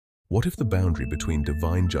What if the boundary between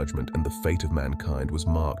divine judgment and the fate of mankind was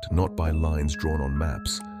marked not by lines drawn on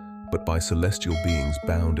maps, but by celestial beings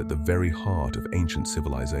bound at the very heart of ancient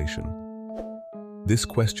civilization? This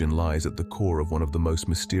question lies at the core of one of the most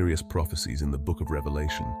mysterious prophecies in the Book of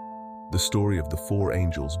Revelation, the story of the four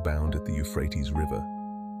angels bound at the Euphrates River.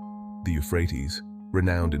 The Euphrates,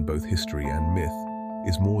 renowned in both history and myth,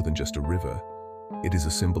 is more than just a river. It is a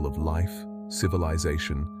symbol of life,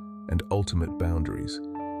 civilization, and ultimate boundaries.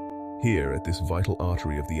 Here, at this vital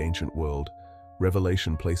artery of the ancient world,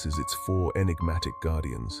 Revelation places its four enigmatic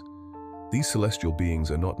guardians. These celestial beings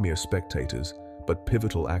are not mere spectators, but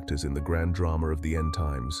pivotal actors in the grand drama of the end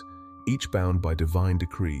times, each bound by divine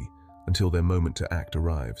decree until their moment to act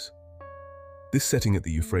arrives. This setting at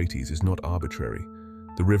the Euphrates is not arbitrary.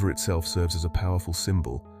 The river itself serves as a powerful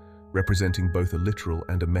symbol, representing both a literal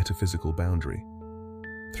and a metaphysical boundary.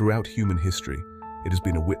 Throughout human history, it has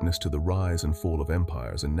been a witness to the rise and fall of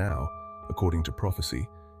empires, and now, according to prophecy,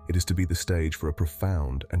 it is to be the stage for a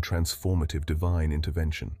profound and transformative divine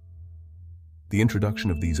intervention. The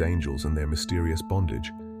introduction of these angels and their mysterious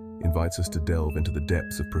bondage invites us to delve into the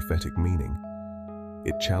depths of prophetic meaning.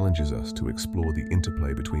 It challenges us to explore the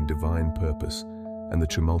interplay between divine purpose and the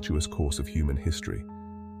tumultuous course of human history,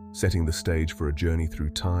 setting the stage for a journey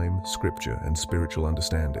through time, scripture, and spiritual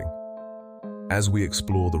understanding. As we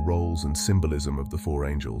explore the roles and symbolism of the four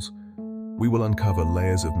angels, we will uncover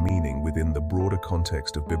layers of meaning within the broader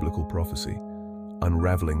context of biblical prophecy,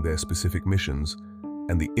 unraveling their specific missions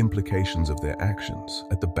and the implications of their actions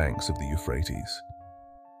at the banks of the Euphrates.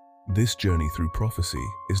 This journey through prophecy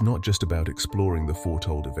is not just about exploring the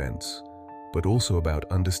foretold events, but also about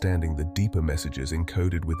understanding the deeper messages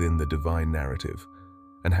encoded within the divine narrative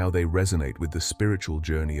and how they resonate with the spiritual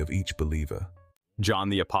journey of each believer. John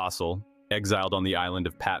the Apostle, exiled on the island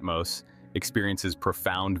of Patmos, experiences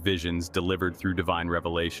profound visions delivered through divine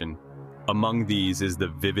revelation. Among these is the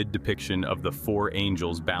vivid depiction of the four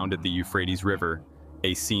angels bound at the Euphrates River,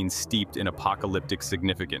 a scene steeped in apocalyptic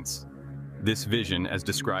significance. This vision, as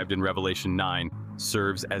described in Revelation 9,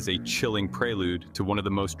 serves as a chilling prelude to one of the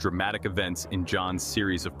most dramatic events in John's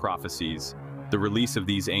series of prophecies, the release of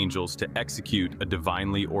these angels to execute a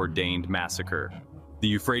divinely ordained massacre. The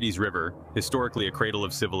Euphrates River, historically a cradle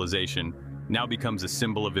of civilization, now becomes a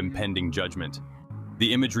symbol of impending judgment.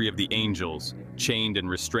 The imagery of the angels, chained and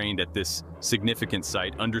restrained at this significant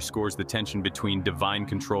site, underscores the tension between divine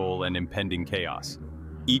control and impending chaos.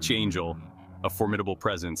 Each angel, a formidable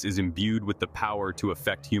presence, is imbued with the power to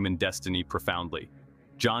affect human destiny profoundly.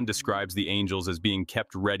 John describes the angels as being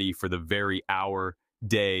kept ready for the very hour,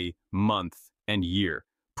 day, month, and year,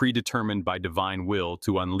 predetermined by divine will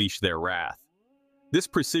to unleash their wrath. This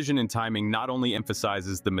precision in timing not only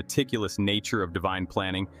emphasizes the meticulous nature of divine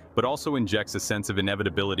planning, but also injects a sense of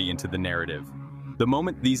inevitability into the narrative. The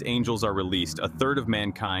moment these angels are released, a third of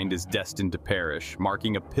mankind is destined to perish,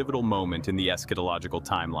 marking a pivotal moment in the eschatological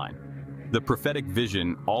timeline. The prophetic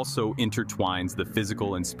vision also intertwines the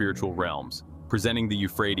physical and spiritual realms, presenting the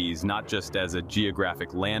Euphrates not just as a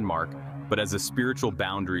geographic landmark, but as a spiritual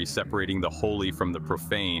boundary separating the holy from the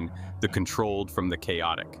profane, the controlled from the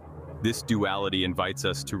chaotic. This duality invites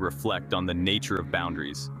us to reflect on the nature of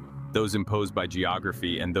boundaries, those imposed by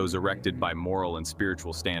geography and those erected by moral and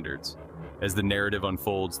spiritual standards. As the narrative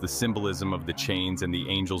unfolds, the symbolism of the chains and the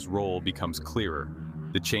angel's role becomes clearer.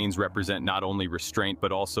 The chains represent not only restraint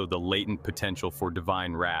but also the latent potential for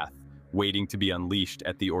divine wrath, waiting to be unleashed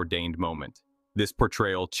at the ordained moment. This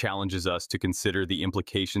portrayal challenges us to consider the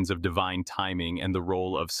implications of divine timing and the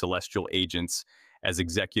role of celestial agents as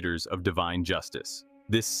executors of divine justice.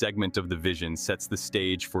 This segment of the vision sets the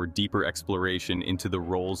stage for deeper exploration into the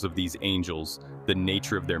roles of these angels, the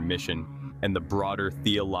nature of their mission, and the broader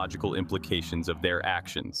theological implications of their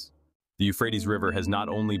actions. The Euphrates River has not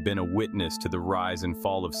only been a witness to the rise and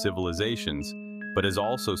fall of civilizations, but has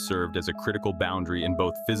also served as a critical boundary in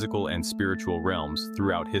both physical and spiritual realms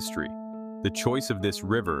throughout history. The choice of this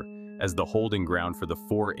river as the holding ground for the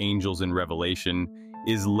four angels in Revelation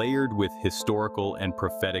is layered with historical and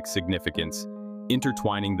prophetic significance,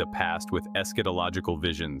 intertwining the past with eschatological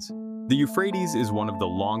visions. The Euphrates is one of the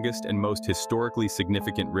longest and most historically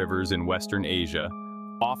significant rivers in Western Asia,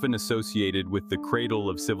 often associated with the cradle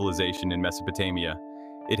of civilization in Mesopotamia.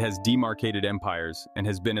 It has demarcated empires and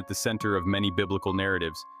has been at the center of many biblical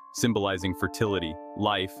narratives, symbolizing fertility,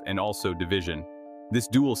 life, and also division. This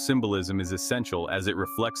dual symbolism is essential as it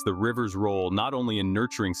reflects the river's role not only in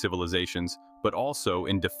nurturing civilizations, but also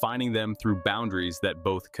in defining them through boundaries that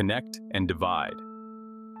both connect and divide.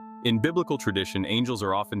 In biblical tradition, angels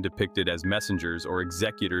are often depicted as messengers or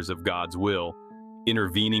executors of God's will,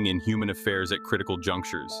 intervening in human affairs at critical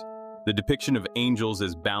junctures. The depiction of angels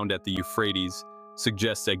as bound at the Euphrates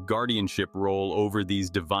suggests a guardianship role over these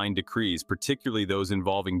divine decrees, particularly those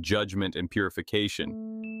involving judgment and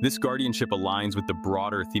purification. This guardianship aligns with the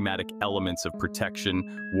broader thematic elements of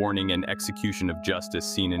protection, warning, and execution of justice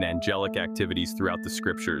seen in angelic activities throughout the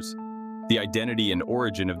scriptures. The identity and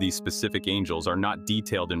origin of these specific angels are not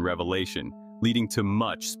detailed in Revelation, leading to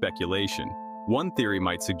much speculation. One theory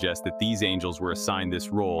might suggest that these angels were assigned this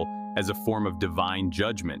role as a form of divine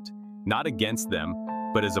judgment, not against them,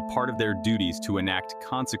 but as a part of their duties to enact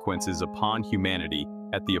consequences upon humanity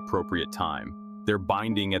at the appropriate time. Their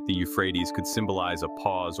binding at the Euphrates could symbolize a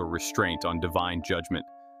pause or restraint on divine judgment,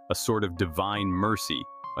 a sort of divine mercy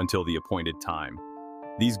until the appointed time.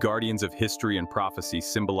 These guardians of history and prophecy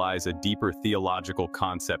symbolize a deeper theological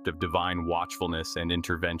concept of divine watchfulness and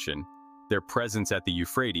intervention. Their presence at the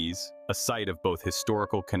Euphrates, a site of both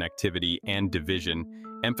historical connectivity and division,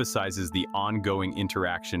 emphasizes the ongoing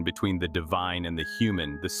interaction between the divine and the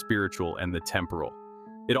human, the spiritual and the temporal.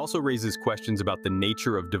 It also raises questions about the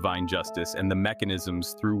nature of divine justice and the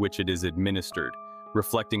mechanisms through which it is administered,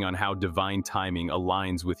 reflecting on how divine timing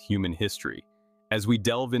aligns with human history. As we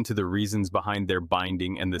delve into the reasons behind their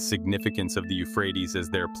binding and the significance of the Euphrates as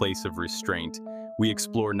their place of restraint, we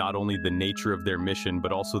explore not only the nature of their mission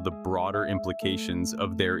but also the broader implications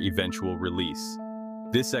of their eventual release.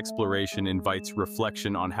 This exploration invites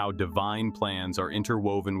reflection on how divine plans are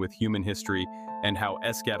interwoven with human history and how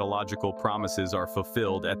eschatological promises are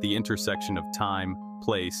fulfilled at the intersection of time,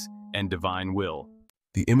 place, and divine will.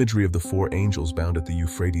 The imagery of the four angels bound at the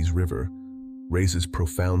Euphrates River raises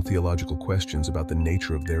profound theological questions about the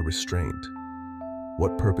nature of their restraint.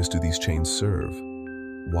 What purpose do these chains serve?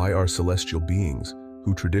 Why are celestial beings,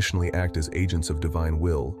 who traditionally act as agents of divine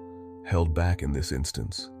will, held back in this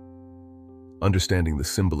instance? Understanding the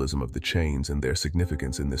symbolism of the chains and their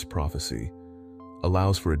significance in this prophecy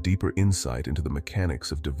allows for a deeper insight into the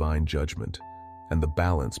mechanics of divine judgment and the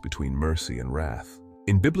balance between mercy and wrath.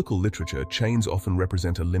 In biblical literature, chains often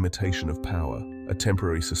represent a limitation of power, a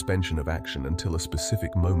temporary suspension of action until a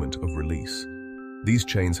specific moment of release. These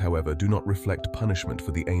chains, however, do not reflect punishment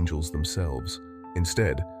for the angels themselves.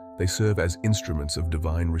 Instead, they serve as instruments of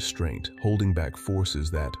divine restraint, holding back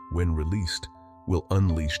forces that, when released, will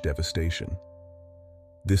unleash devastation.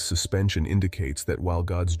 This suspension indicates that while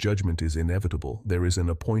God's judgment is inevitable, there is an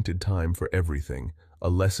appointed time for everything, a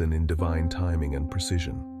lesson in divine timing and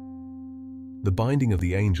precision. The binding of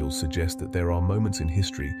the angels suggests that there are moments in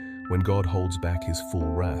history when God holds back his full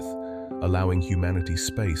wrath, allowing humanity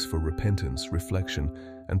space for repentance, reflection,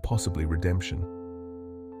 and possibly redemption.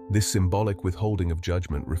 This symbolic withholding of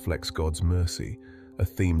judgment reflects God's mercy, a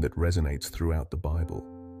theme that resonates throughout the Bible.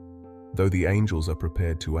 Though the angels are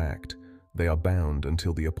prepared to act, they are bound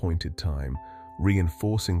until the appointed time,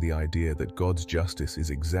 reinforcing the idea that God's justice is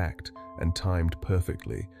exact and timed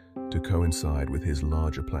perfectly to coincide with his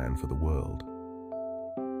larger plan for the world.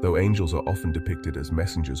 Though angels are often depicted as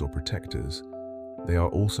messengers or protectors, they are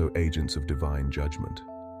also agents of divine judgment.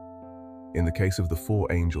 In the case of the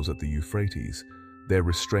four angels at the Euphrates, their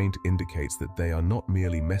restraint indicates that they are not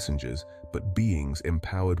merely messengers, but beings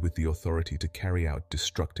empowered with the authority to carry out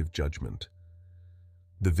destructive judgment.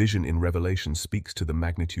 The vision in Revelation speaks to the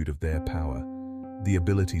magnitude of their power, the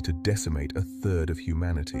ability to decimate a third of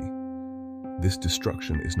humanity. This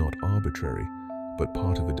destruction is not arbitrary, but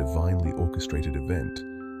part of a divinely orchestrated event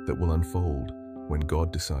that will unfold when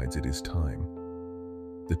God decides it is time.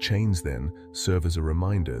 The chains then serve as a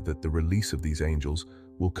reminder that the release of these angels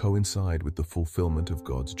will coincide with the fulfillment of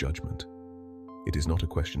God's judgment. It is not a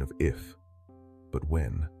question of if, but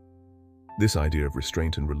when. This idea of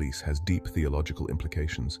restraint and release has deep theological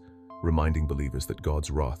implications, reminding believers that God's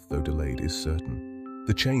wrath, though delayed, is certain.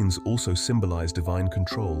 The chains also symbolize divine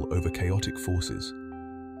control over chaotic forces.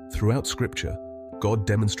 Throughout Scripture, God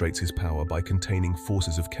demonstrates his power by containing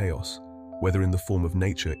forces of chaos, whether in the form of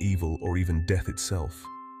nature, evil, or even death itself.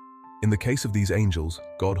 In the case of these angels,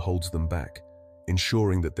 God holds them back,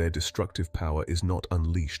 ensuring that their destructive power is not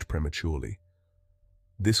unleashed prematurely.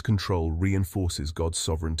 This control reinforces God's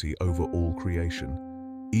sovereignty over all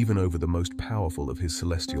creation, even over the most powerful of his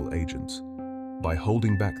celestial agents. By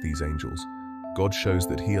holding back these angels, God shows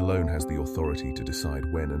that he alone has the authority to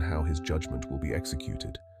decide when and how his judgment will be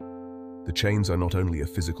executed. The chains are not only a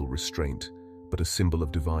physical restraint, but a symbol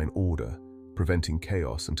of divine order, preventing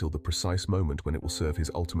chaos until the precise moment when it will serve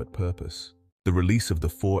his ultimate purpose. The release of the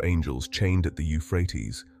four angels chained at the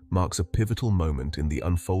Euphrates marks a pivotal moment in the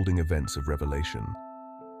unfolding events of Revelation.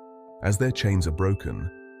 As their chains are broken,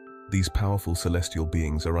 these powerful celestial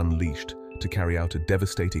beings are unleashed to carry out a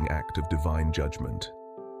devastating act of divine judgment.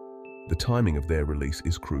 The timing of their release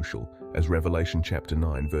is crucial, as Revelation chapter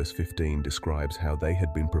 9 verse 15 describes how they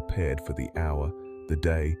had been prepared for the hour, the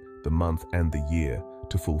day, the month, and the year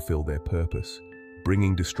to fulfill their purpose,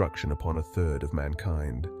 bringing destruction upon a third of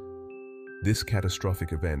mankind. This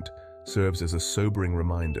catastrophic event serves as a sobering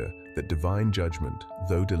reminder that divine judgment,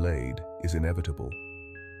 though delayed, is inevitable.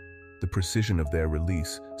 The precision of their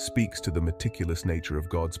release speaks to the meticulous nature of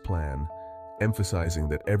God's plan, emphasizing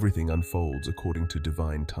that everything unfolds according to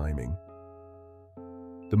divine timing.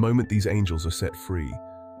 The moment these angels are set free,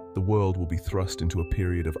 the world will be thrust into a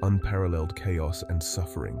period of unparalleled chaos and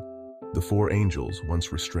suffering. The four angels,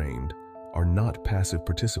 once restrained, are not passive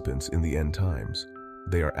participants in the end times.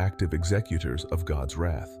 They are active executors of God's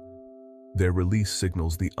wrath. Their release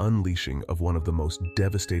signals the unleashing of one of the most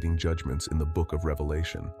devastating judgments in the book of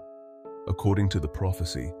Revelation. According to the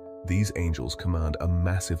prophecy, these angels command a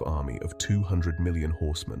massive army of 200 million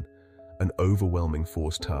horsemen, an overwhelming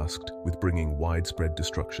force tasked with bringing widespread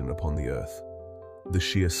destruction upon the earth. The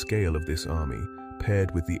sheer scale of this army,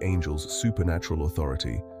 paired with the angels' supernatural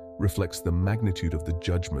authority, reflects the magnitude of the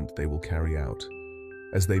judgment they will carry out.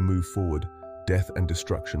 As they move forward, death and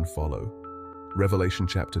destruction follow. Revelation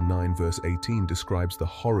chapter 9 verse 18 describes the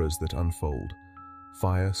horrors that unfold.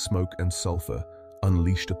 Fire, smoke, and sulfur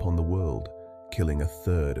unleashed upon the world, killing a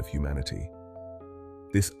third of humanity.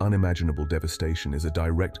 This unimaginable devastation is a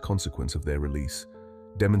direct consequence of their release,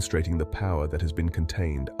 demonstrating the power that has been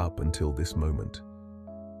contained up until this moment.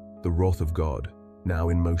 The wrath of God, now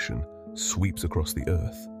in motion, sweeps across the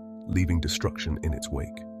earth, leaving destruction in its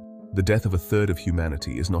wake. The death of a third of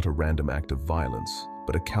humanity is not a random act of violence,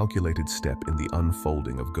 but a calculated step in the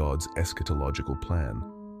unfolding of God's eschatological plan.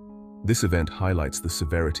 This event highlights the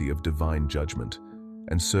severity of divine judgment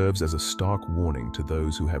and serves as a stark warning to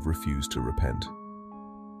those who have refused to repent.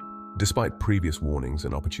 Despite previous warnings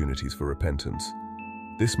and opportunities for repentance,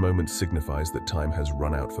 this moment signifies that time has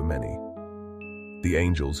run out for many. The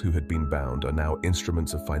angels who had been bound are now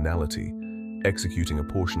instruments of finality, executing a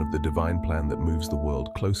portion of the divine plan that moves the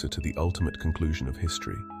world closer to the ultimate conclusion of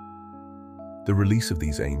history. The release of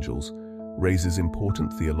these angels raises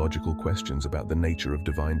important theological questions about the nature of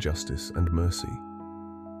divine justice and mercy.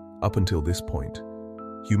 Up until this point,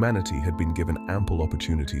 humanity had been given ample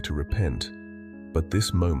opportunity to repent, but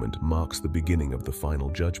this moment marks the beginning of the final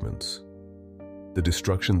judgments. The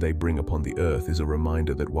destruction they bring upon the earth is a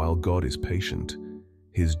reminder that while God is patient,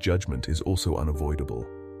 His judgment is also unavoidable.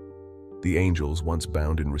 The angels, once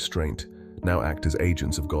bound in restraint, now act as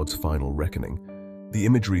agents of God's final reckoning. The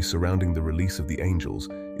imagery surrounding the release of the angels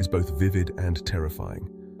is both vivid and terrifying.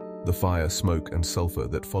 The fire, smoke, and sulfur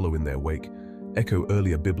that follow in their wake echo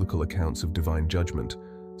earlier biblical accounts of divine judgment,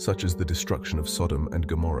 such as the destruction of Sodom and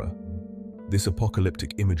Gomorrah. This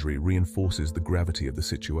apocalyptic imagery reinforces the gravity of the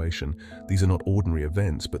situation. These are not ordinary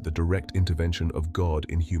events, but the direct intervention of God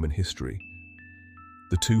in human history.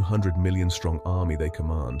 The 200 million strong army they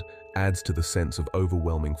command adds to the sense of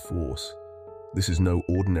overwhelming force. This is no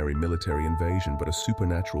ordinary military invasion, but a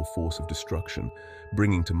supernatural force of destruction,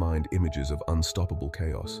 bringing to mind images of unstoppable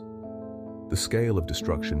chaos. The scale of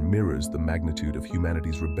destruction mirrors the magnitude of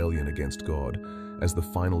humanity's rebellion against God, as the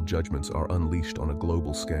final judgments are unleashed on a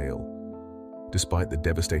global scale. Despite the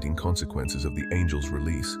devastating consequences of the angels'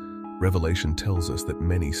 release, Revelation tells us that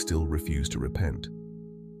many still refuse to repent.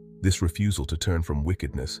 This refusal to turn from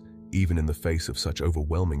wickedness, even in the face of such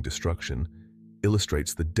overwhelming destruction,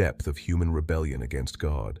 illustrates the depth of human rebellion against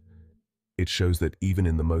God. It shows that even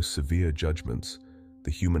in the most severe judgments,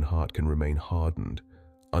 the human heart can remain hardened,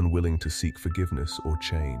 unwilling to seek forgiveness or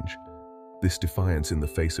change. This defiance in the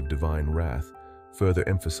face of divine wrath further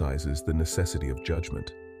emphasizes the necessity of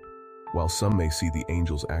judgment. While some may see the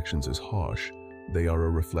angels' actions as harsh, they are a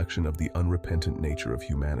reflection of the unrepentant nature of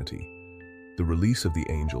humanity. The release of the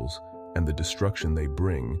angels and the destruction they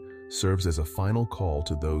bring serves as a final call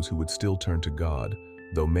to those who would still turn to God,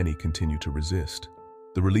 though many continue to resist.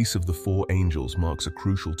 The release of the four angels marks a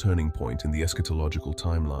crucial turning point in the eschatological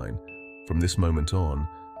timeline. From this moment on,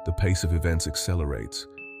 the pace of events accelerates,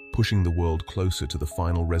 pushing the world closer to the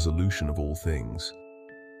final resolution of all things.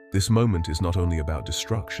 This moment is not only about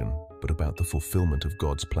destruction, but about the fulfillment of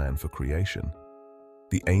God's plan for creation.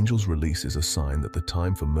 The angels' release is a sign that the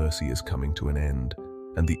time for mercy is coming to an end,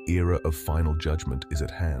 and the era of final judgment is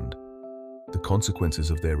at hand. The consequences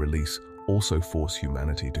of their release also force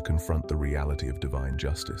humanity to confront the reality of divine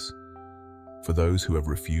justice. For those who have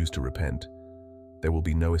refused to repent, there will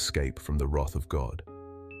be no escape from the wrath of God.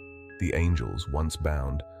 The angels, once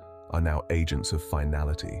bound, are now agents of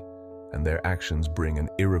finality, and their actions bring an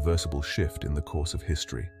irreversible shift in the course of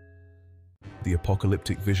history. The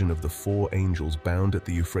apocalyptic vision of the four angels bound at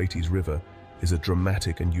the Euphrates River is a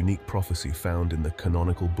dramatic and unique prophecy found in the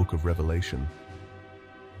canonical Book of Revelation.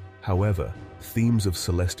 However, themes of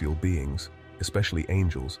celestial beings, especially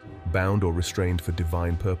angels, bound or restrained for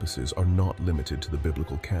divine purposes are not limited to the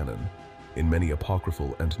biblical canon. In many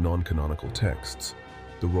apocryphal and non-canonical texts,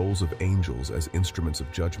 the roles of angels as instruments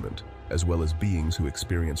of judgment, as well as beings who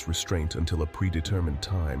experience restraint until a predetermined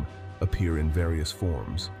time, appear in various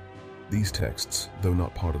forms. These texts, though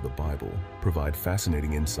not part of the Bible, provide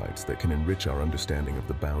fascinating insights that can enrich our understanding of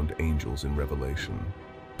the bound angels in Revelation.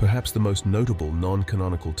 Perhaps the most notable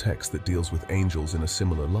non-canonical text that deals with angels in a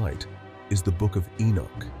similar light is the Book of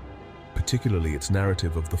Enoch, particularly its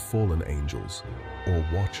narrative of the fallen angels, or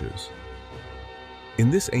watchers. In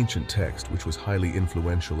this ancient text, which was highly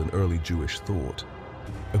influential in early Jewish thought,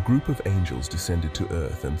 a group of angels descended to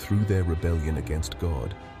earth and through their rebellion against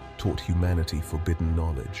God, taught humanity forbidden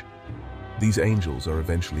knowledge. These angels are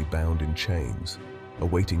eventually bound in chains,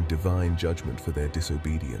 awaiting divine judgment for their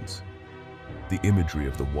disobedience. The imagery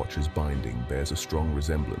of the Watcher's binding bears a strong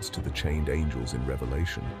resemblance to the chained angels in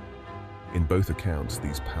Revelation. In both accounts,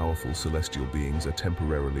 these powerful celestial beings are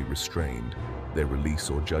temporarily restrained, their release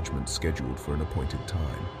or judgment scheduled for an appointed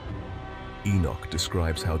time. Enoch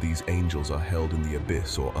describes how these angels are held in the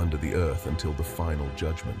abyss or under the earth until the final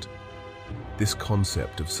judgment. This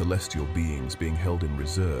concept of celestial beings being held in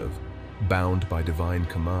reserve, bound by divine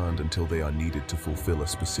command until they are needed to fulfill a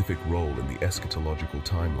specific role in the eschatological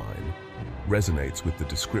timeline, resonates with the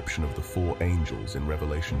description of the four angels in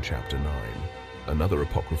Revelation chapter 9. Another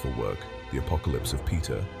apocryphal work, the Apocalypse of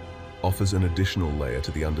Peter, offers an additional layer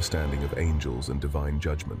to the understanding of angels and divine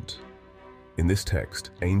judgment. In this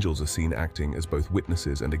text, angels are seen acting as both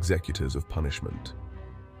witnesses and executors of punishment.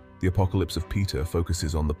 The Apocalypse of Peter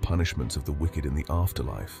focuses on the punishments of the wicked in the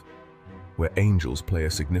afterlife, where angels play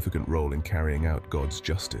a significant role in carrying out God's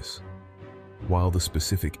justice. While the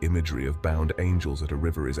specific imagery of bound angels at a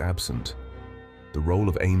river is absent, the role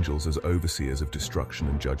of angels as overseers of destruction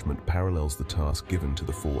and judgment parallels the task given to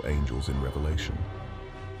the four angels in Revelation.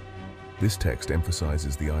 This text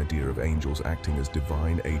emphasizes the idea of angels acting as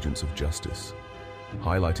divine agents of justice,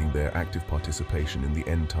 highlighting their active participation in the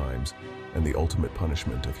end times and the ultimate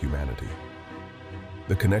punishment of humanity.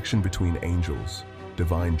 The connection between angels,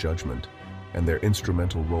 divine judgment, and their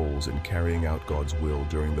instrumental roles in carrying out God's will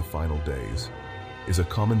during the final days is a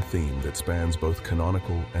common theme that spans both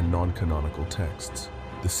canonical and non-canonical texts.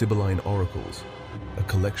 The Sibylline Oracles, a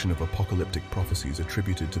collection of apocalyptic prophecies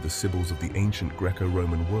attributed to the Sibyls of the ancient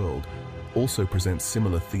Greco-Roman world, also presents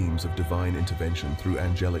similar themes of divine intervention through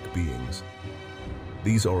angelic beings.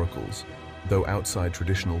 These oracles, though outside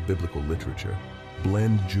traditional biblical literature,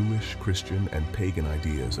 blend Jewish, Christian, and pagan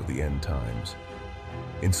ideas of the end times.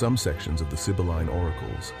 In some sections of the Sibylline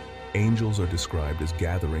Oracles, angels are described as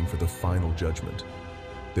gathering for the final judgment,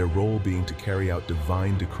 their role being to carry out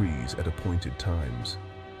divine decrees at appointed times.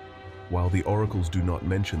 While the oracles do not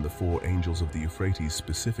mention the four angels of the Euphrates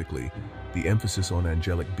specifically, the emphasis on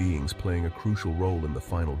angelic beings playing a crucial role in the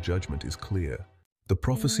final judgment is clear. The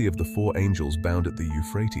prophecy of the four angels bound at the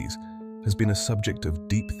Euphrates has been a subject of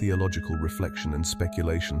deep theological reflection and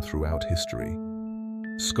speculation throughout history.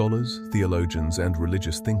 Scholars, theologians, and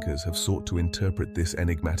religious thinkers have sought to interpret this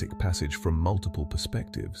enigmatic passage from multiple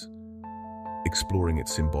perspectives, exploring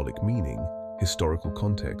its symbolic meaning, historical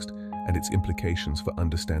context, and its implications for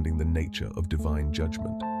understanding the nature of divine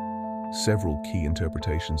judgment. Several key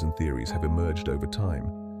interpretations and theories have emerged over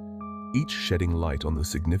time, each shedding light on the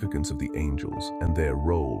significance of the angels and their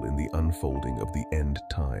role in the unfolding of the end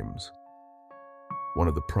times. One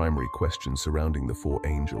of the primary questions surrounding the four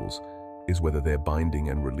angels is whether their binding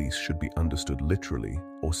and release should be understood literally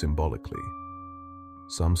or symbolically.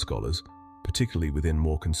 Some scholars, particularly within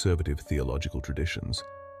more conservative theological traditions,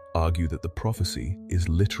 argue that the prophecy is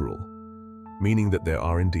literal, meaning that there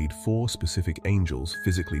are indeed four specific angels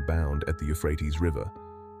physically bound at the Euphrates River,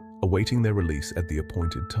 awaiting their release at the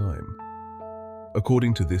appointed time.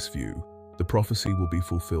 According to this view, the prophecy will be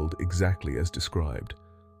fulfilled exactly as described,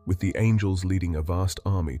 with the angels leading a vast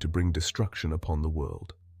army to bring destruction upon the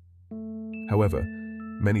world. However,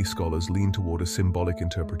 many scholars lean toward a symbolic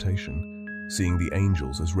interpretation, seeing the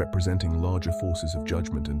angels as representing larger forces of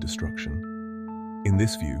judgment and destruction. In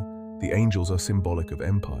this view, the angels are symbolic of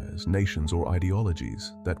empires, nations, or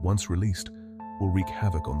ideologies that, once released, will wreak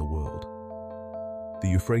havoc on the world. The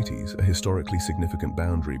Euphrates, a historically significant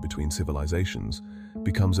boundary between civilizations,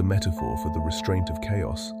 becomes a metaphor for the restraint of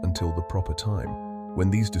chaos until the proper time, when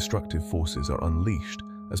these destructive forces are unleashed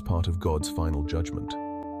as part of God's final judgment.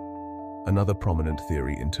 Another prominent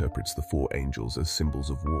theory interprets the four angels as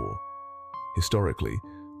symbols of war. Historically,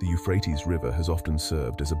 the Euphrates River has often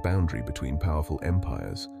served as a boundary between powerful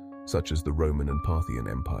empires, such as the Roman and Parthian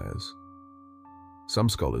empires. Some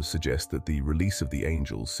scholars suggest that the release of the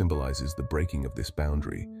angels symbolizes the breaking of this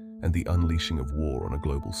boundary and the unleashing of war on a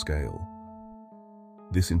global scale.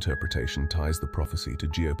 This interpretation ties the prophecy to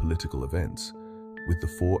geopolitical events, with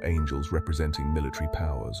the four angels representing military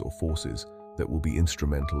powers or forces that will be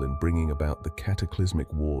instrumental in bringing about the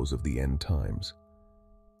cataclysmic wars of the end times.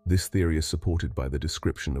 This theory is supported by the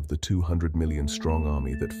description of the 200 million strong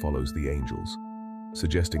army that follows the angels,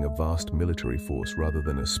 suggesting a vast military force rather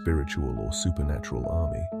than a spiritual or supernatural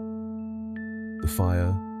army. The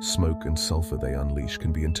fire, smoke, and sulfur they unleash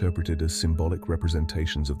can be interpreted as symbolic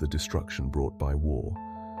representations of the destruction brought by war,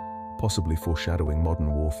 possibly foreshadowing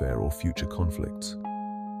modern warfare or future conflicts.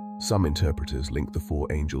 Some interpreters link the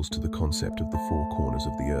four angels to the concept of the four corners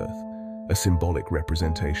of the earth, a symbolic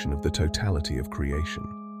representation of the totality of creation.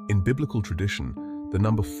 In biblical tradition, the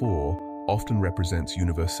number 4 often represents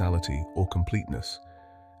universality or completeness,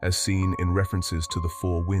 as seen in references to the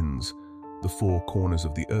 4 winds, the 4 corners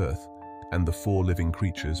of the earth, and the 4 living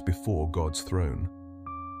creatures before God's throne.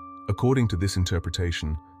 According to this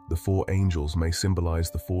interpretation, the 4 angels may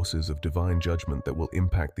symbolize the forces of divine judgment that will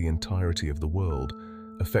impact the entirety of the world,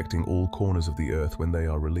 affecting all corners of the earth when they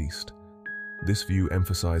are released. This view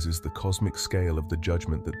emphasizes the cosmic scale of the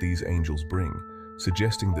judgment that these angels bring,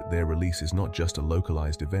 suggesting that their release is not just a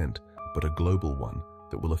localized event, but a global one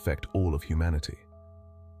that will affect all of humanity.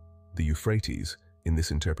 The Euphrates, in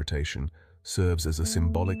this interpretation, serves as a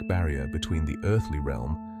symbolic barrier between the earthly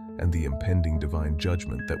realm and the impending divine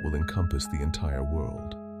judgment that will encompass the entire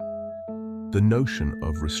world. The notion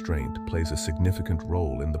of restraint plays a significant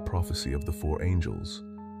role in the prophecy of the 4 angels.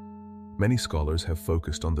 Many scholars have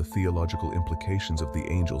focused on the theological implications of the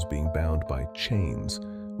angels being bound by chains,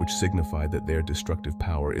 which signify that their destructive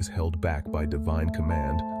power is held back by divine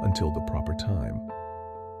command until the proper time.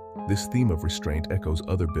 This theme of restraint echoes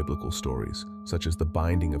other biblical stories, such as the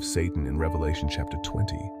binding of Satan in Revelation chapter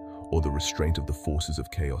 20, or the restraint of the forces of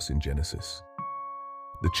chaos in Genesis.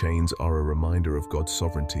 The chains are a reminder of God's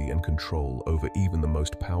sovereignty and control over even the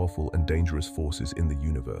most powerful and dangerous forces in the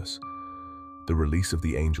universe. The release of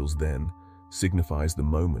the angels, then, signifies the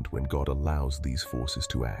moment when God allows these forces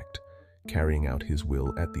to act, carrying out His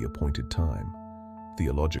will at the appointed time.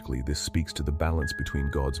 Theologically, this speaks to the balance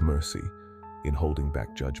between God's mercy in holding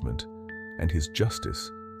back judgment and His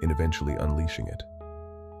justice in eventually unleashing it.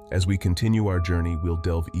 As we continue our journey, we'll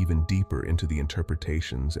delve even deeper into the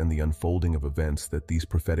interpretations and the unfolding of events that these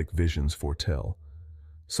prophetic visions foretell.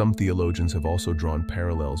 Some theologians have also drawn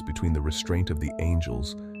parallels between the restraint of the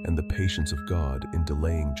angels and the patience of God in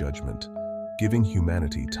delaying judgment, giving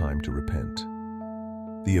humanity time to repent.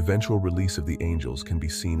 The eventual release of the angels can be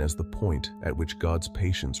seen as the point at which God's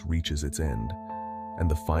patience reaches its end, and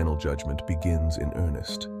the final judgment begins in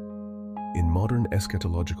earnest. In modern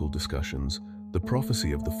eschatological discussions, the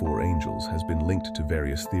prophecy of the 4 angels has been linked to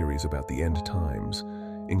various theories about the end times,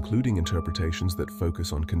 including interpretations that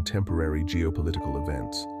focus on contemporary geopolitical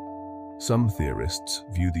events. Some theorists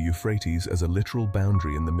view the Euphrates as a literal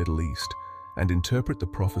boundary in the Middle East and interpret the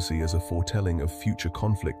prophecy as a foretelling of future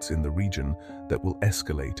conflicts in the region that will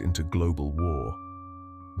escalate into global war.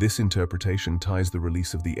 This interpretation ties the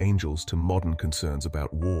release of the angels to modern concerns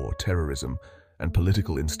about war, terrorism, and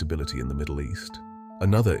political instability in the Middle East.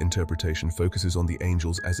 Another interpretation focuses on the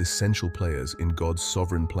angels as essential players in God's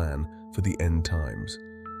sovereign plan for the end times.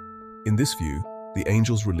 In this view, the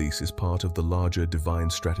angels' release is part of the larger divine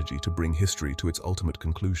strategy to bring history to its ultimate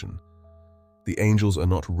conclusion. The angels are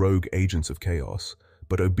not rogue agents of chaos,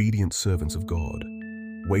 but obedient servants of God,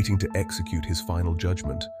 waiting to execute His final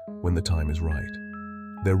judgment when the time is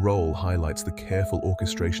right. Their role highlights the careful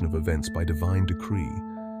orchestration of events by divine decree,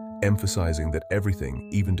 emphasizing that everything,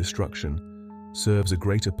 even destruction, serves a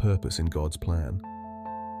greater purpose in God's plan.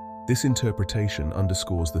 This interpretation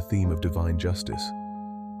underscores the theme of divine justice,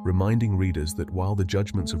 reminding readers that while the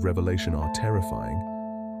judgments of Revelation are terrifying,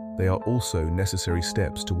 they are also necessary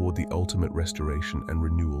steps toward the ultimate restoration and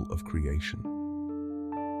renewal of creation.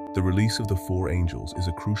 The release of the 4 angels is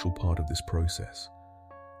a crucial part of this process,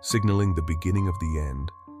 signaling the beginning of the end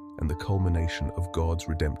and the culmination of God's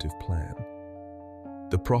redemptive plan.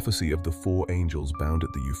 The prophecy of the 4 angels bound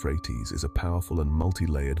at the Euphrates is a powerful and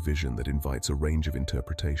multi-layered vision that invites a range of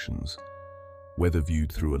interpretations. Whether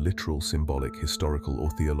viewed through a literal, symbolic, historical, or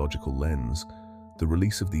theological lens, the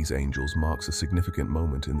release of these angels marks a significant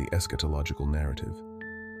moment in the eschatological narrative.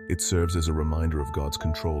 It serves as a reminder of God's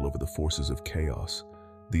control over the forces of chaos,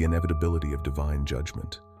 the inevitability of divine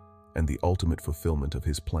judgment, and the ultimate fulfillment of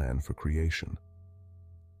His plan for creation.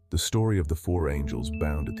 The story of the 4 angels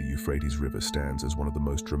bound at the Euphrates River stands as one of the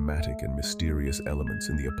most dramatic and mysterious elements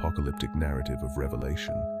in the apocalyptic narrative of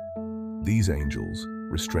Revelation. These angels,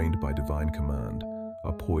 restrained by divine command,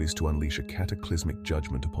 are poised to unleash a cataclysmic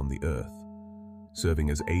judgment upon the earth, serving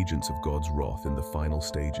as agents of God's wrath in the final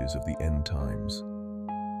stages of the end times.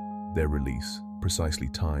 Their release, precisely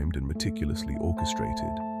timed and meticulously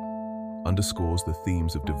orchestrated, underscores the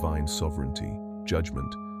themes of divine sovereignty,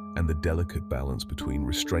 judgment, and the delicate balance between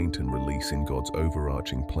restraint and release in God's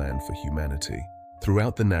overarching plan for humanity.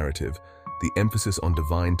 Throughout the narrative, the emphasis on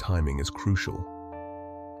divine timing is crucial.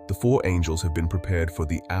 The four angels have been prepared for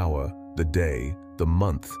the hour, the day, the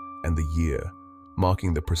month, and the year,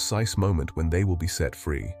 marking the precise moment when they will be set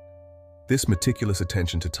free. This meticulous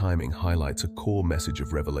attention to timing highlights a core message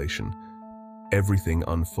of Revelation. Everything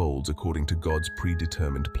unfolds according to God's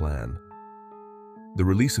predetermined plan. The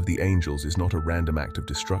release of the angels is not a random act of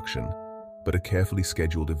destruction, but a carefully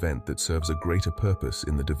scheduled event that serves a greater purpose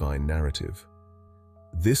in the divine narrative.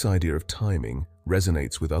 This idea of timing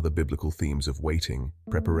resonates with other biblical themes of waiting,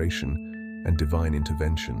 preparation, and divine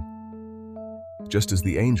intervention. Just as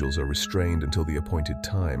the angels are restrained until the appointed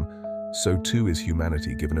time, so too is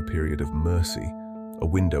humanity given a period of mercy, a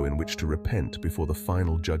window in which to repent before the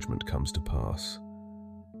final judgment comes to pass.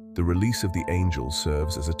 The release of the angels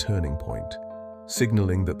serves as a turning point,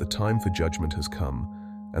 signaling that the time for judgment has come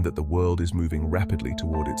and that the world is moving rapidly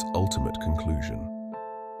toward its ultimate conclusion.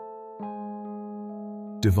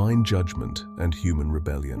 Divine judgment and human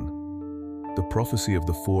rebellion. The prophecy of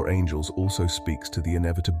the four angels also speaks to the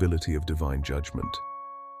inevitability of divine judgment.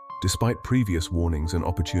 Despite previous warnings and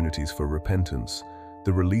opportunities for repentance,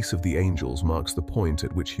 the release of the angels marks the point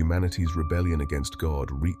at which humanity's rebellion against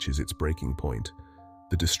God reaches its breaking point.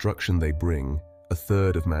 The destruction they bring, a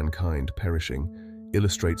third of mankind perishing,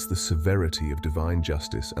 illustrates the severity of divine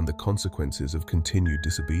justice and the consequences of continued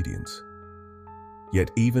disobedience.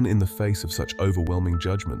 Yet even in the face of such overwhelming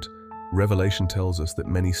judgment, Revelation tells us that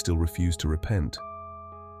many still refuse to repent.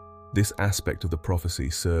 This aspect of the prophecy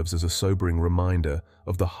serves as a sobering reminder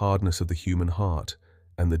of the hardness of the human heart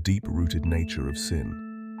and the deep-rooted nature of sin.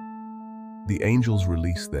 The angel's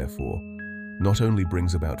release, therefore, not only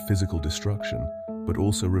brings about physical destruction, but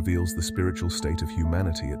also reveals the spiritual state of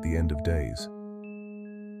humanity at the end of days.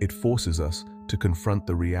 It forces us to confront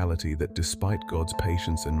the reality that despite God's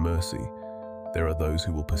patience and mercy, there are those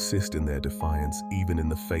who will persist in their defiance even in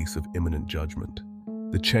the face of imminent judgment.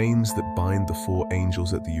 The chains that bind the four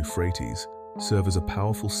angels at the Euphrates serve as a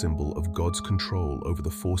powerful symbol of God's control over the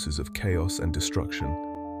forces of chaos and destruction.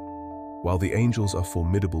 While the angels are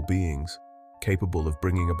formidable beings, capable of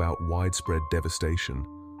bringing about widespread devastation,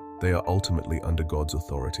 they are ultimately under God's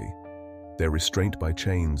authority. Their restraint by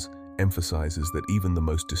chains emphasizes that even the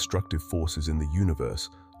most destructive forces in the universe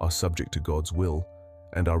are subject to God's will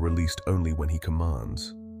and are released only when He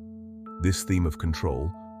commands. This theme of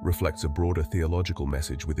control reflects a broader theological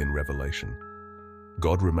message within Revelation.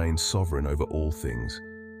 God remains sovereign over all things,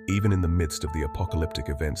 even in the midst of the apocalyptic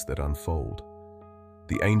events that unfold.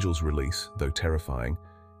 The angel's release, though terrifying,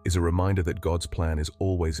 is a reminder that God's plan is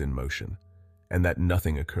always in motion, and that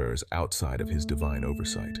nothing occurs outside of His divine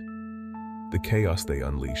oversight. The chaos they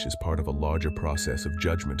unleash is part of a larger process of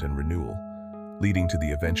judgment and renewal, leading to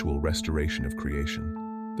the eventual restoration of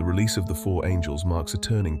creation. The release of the four angels marks a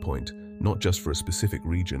turning point, not just for a specific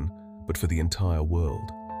region, but for the entire world.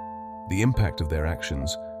 The impact of their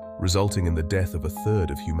actions, resulting in the death of a third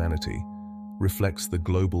of humanity, reflects the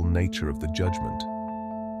global nature of the judgment.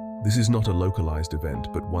 This is not a localized event,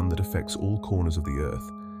 but one that affects all corners of the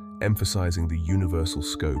earth, emphasizing the universal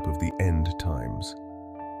scope of the end times.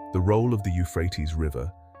 The role of the Euphrates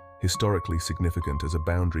River, historically significant as a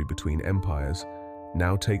boundary between empires,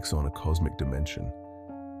 now takes on a cosmic dimension.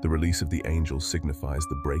 The release of the angels signifies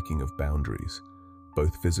the breaking of boundaries,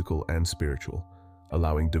 both physical and spiritual,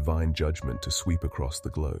 allowing divine judgment to sweep across the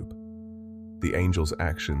globe. The angels'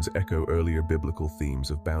 actions echo earlier biblical themes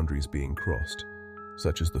of boundaries being crossed,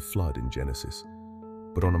 such as the flood in Genesis,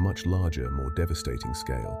 but on a much larger, more devastating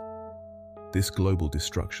scale. This global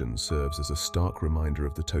destruction serves as a stark reminder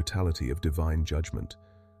of the totality of divine judgment,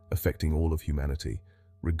 affecting all of humanity,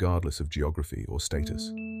 regardless of geography or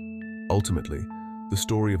status. Ultimately, the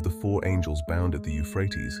story of the four angels bound at the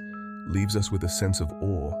Euphrates leaves us with a sense of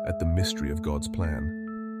awe at the mystery of God's plan.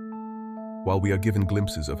 While we are given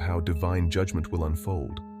glimpses of how divine judgment will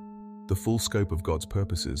unfold, the full scope of God's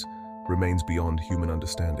purposes remains beyond human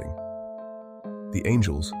understanding. The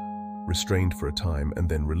angels, restrained for a time and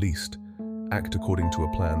then released, act according to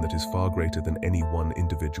a plan that is far greater than any one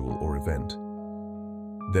individual or event.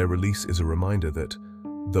 Their release is a reminder that,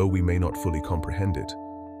 though we may not fully comprehend it,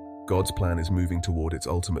 God's plan is moving toward its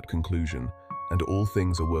ultimate conclusion, and all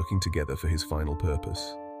things are working together for His final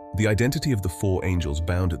purpose. The identity of the four angels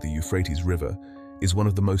bound at the Euphrates River is one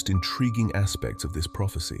of the most intriguing aspects of this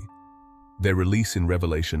prophecy. Their release in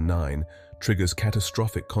Revelation 9 triggers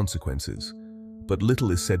catastrophic consequences, but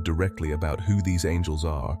little is said directly about who these angels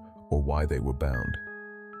are or why they were bound.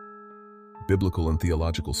 Biblical and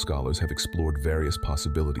theological scholars have explored various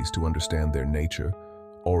possibilities to understand their nature,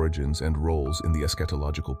 origins, and roles in the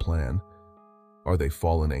eschatological plan. Are they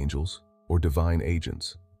fallen angels or divine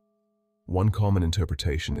agents? One common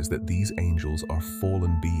interpretation is that these angels are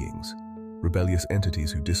fallen beings, rebellious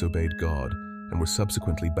entities who disobeyed God and were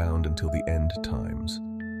subsequently bound until the end times.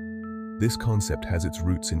 This concept has its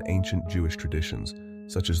roots in ancient Jewish traditions,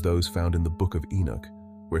 such as those found in the Book of Enoch,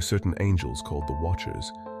 where certain angels called the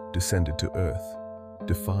Watchers descended to earth,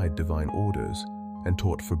 defied divine orders, and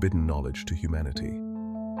taught forbidden knowledge to humanity.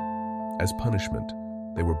 As punishment,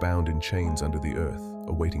 they were bound in chains under the earth,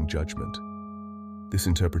 awaiting judgment. This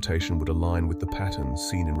interpretation would align with the patterns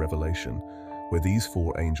seen in Revelation, where these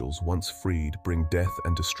four angels, once freed, bring death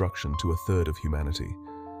and destruction to a third of humanity.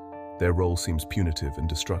 Their role seems punitive and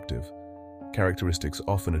destructive, characteristics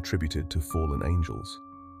often attributed to fallen angels.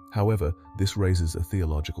 However, this raises a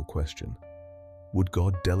theological question. Would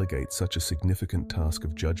God delegate such a significant task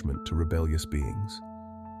of judgment to rebellious beings?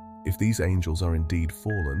 If these angels are indeed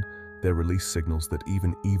fallen, their release signals that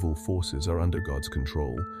even evil forces are under God's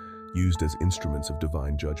control, used as instruments of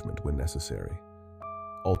divine judgment when necessary.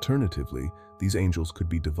 Alternatively, these angels could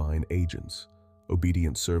be divine agents,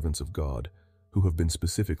 obedient servants of God, who have been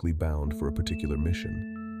specifically bound for a particular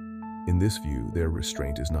mission. In this view, their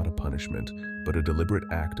restraint is not a punishment, but a deliberate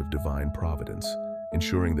act of divine providence,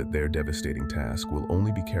 ensuring that their devastating task will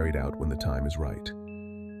only be carried out when the time is right.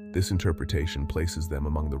 This interpretation places them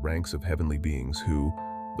among the ranks of heavenly beings who,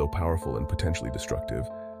 though powerful and potentially destructive,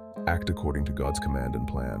 act according to God's command and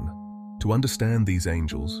plan. To understand these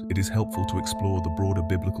angels, it is helpful to explore the broader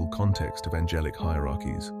biblical context of angelic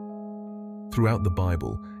hierarchies. Throughout the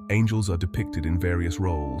Bible, angels are depicted in various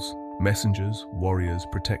roles: messengers, warriors,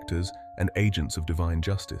 protectors, and agents of divine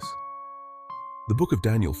justice. The Book of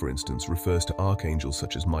Daniel, for instance, refers to archangels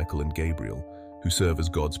such as Michael and Gabriel, who serve as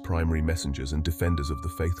God's primary messengers and defenders of the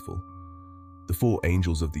faithful. The four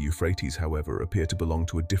angels of the Euphrates, however, appear to belong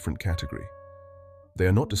to a different category. They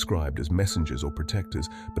are not described as messengers or protectors,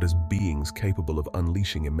 but as beings capable of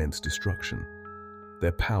unleashing immense destruction.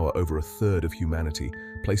 Their power over a third of humanity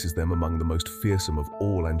places them among the most fearsome of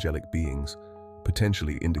all angelic beings,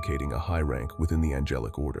 potentially indicating a high rank within the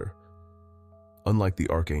angelic order. Unlike the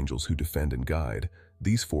archangels who defend and guide,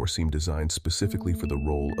 these four seem designed specifically for the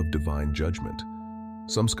role of divine judgment.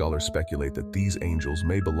 Some scholars speculate that these angels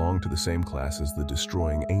may belong to the same class as the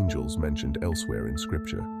destroying angels mentioned elsewhere in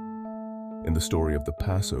Scripture. In the story of the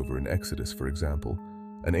Passover in Exodus, for example,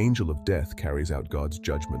 an angel of death carries out God's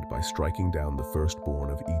judgment by striking down the firstborn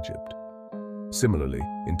of Egypt. Similarly,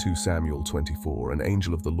 in 2 Samuel 24, an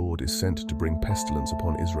angel of the Lord is sent to bring pestilence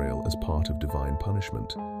upon Israel as part of divine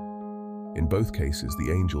punishment. In both cases,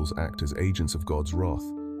 the angels act as agents of God's wrath,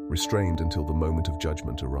 restrained until the moment of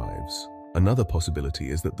judgment arrives. Another possibility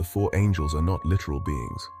is that the four angels are not literal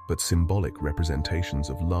beings, but symbolic representations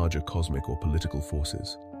of larger cosmic or political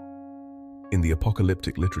forces. In the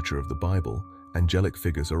apocalyptic literature of the Bible, angelic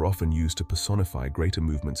figures are often used to personify greater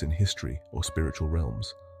movements in history or spiritual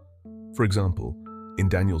realms. For example, in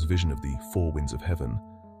Daniel's vision of the four winds of heaven,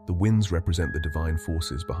 the winds represent the divine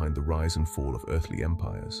forces behind the rise and fall of earthly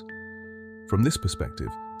empires. From this perspective,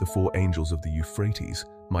 the four angels of the Euphrates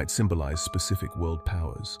might symbolize specific world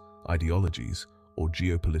powers, ideologies, or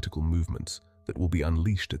geopolitical movements that will be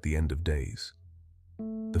unleashed at the end of days.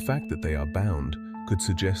 The fact that they are bound could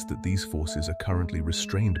suggest that these forces are currently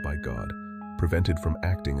restrained by God, prevented from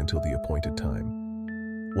acting until the appointed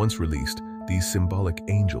time. Once released, these symbolic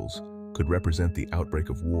angels could represent the outbreak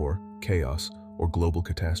of war, chaos, or global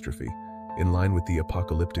catastrophe, in line with the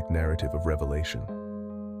apocalyptic narrative of Revelation.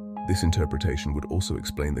 This interpretation would also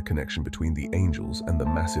explain the connection between the angels and the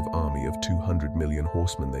massive army of 200 million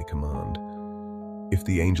horsemen they command. If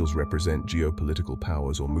the angels represent geopolitical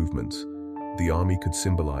powers or movements, the army could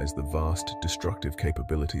symbolize the vast, destructive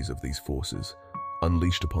capabilities of these forces,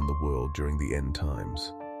 unleashed upon the world during the end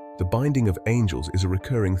times. The binding of angels is a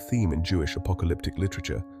recurring theme in Jewish apocalyptic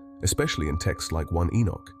literature, especially in texts like 1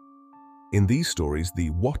 Enoch. In these stories, the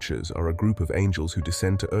Watchers are a group of angels who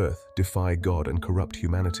descend to earth, defy God, and corrupt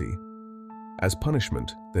humanity. As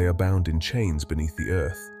punishment, they are bound in chains beneath the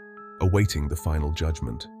earth, awaiting the final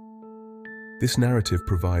judgment. This narrative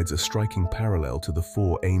provides a striking parallel to the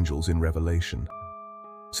four angels in Revelation,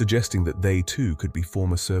 suggesting that they too could be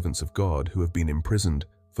former servants of God who have been imprisoned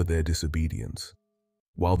for their disobedience.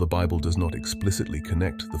 While the Bible does not explicitly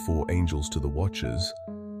connect the four angels to the Watchers,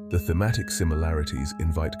 the thematic similarities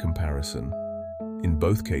invite comparison. In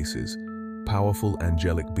both cases, powerful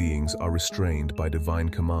angelic beings are restrained by divine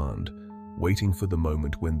command, waiting for the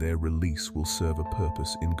moment when their release will serve a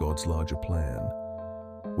purpose in God's larger plan.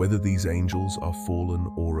 Whether these angels are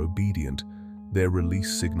fallen or obedient, their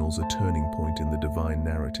release signals a turning point in the divine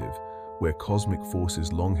narrative, where cosmic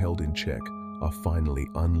forces long held in check are finally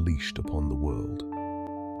unleashed upon the world.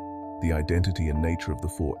 The identity and nature of the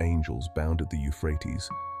four angels bound at the Euphrates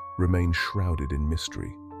remain shrouded in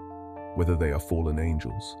mystery. Whether they are fallen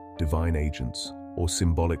angels, divine agents, or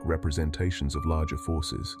symbolic representations of larger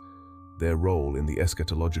forces, their role in the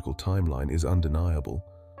eschatological timeline is undeniable.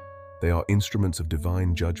 They are instruments of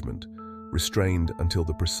divine judgment, restrained until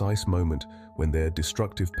the precise moment when their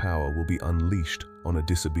destructive power will be unleashed on a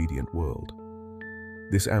disobedient world.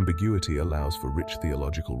 This ambiguity allows for rich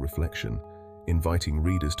theological reflection, inviting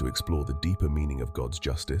readers to explore the deeper meaning of God's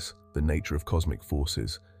justice, the nature of cosmic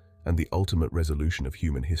forces, and the ultimate resolution of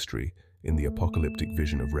human history in the apocalyptic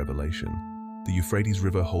vision of Revelation. The Euphrates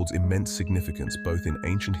River holds immense significance both in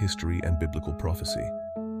ancient history and biblical prophecy.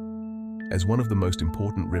 As one of the most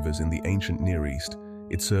important rivers in the ancient Near East,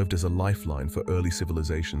 it served as a lifeline for early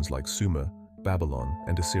civilizations like Sumer, Babylon,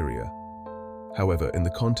 and Assyria. However, in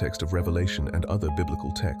the context of Revelation and other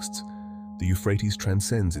biblical texts, the Euphrates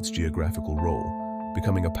transcends its geographical role,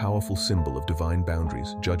 becoming a powerful symbol of divine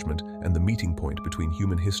boundaries, judgment, and the meeting point between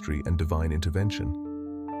human history and divine intervention.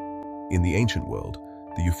 In the ancient world,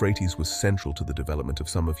 the Euphrates was central to the development of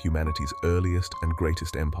some of humanity's earliest and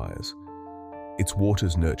greatest empires. Its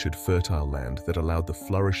waters nurtured fertile land that allowed the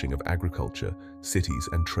flourishing of agriculture, cities,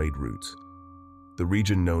 and trade routes. The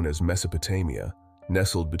region known as Mesopotamia,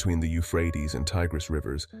 nestled between the Euphrates and Tigris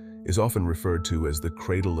rivers, is often referred to as the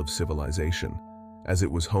cradle of civilization, as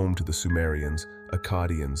it was home to the Sumerians,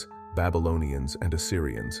 Akkadians, Babylonians, and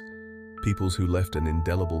Assyrians, peoples who left an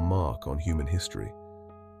indelible mark on human history.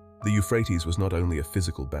 The Euphrates was not only a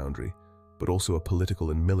physical boundary, but also a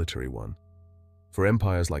political and military one. For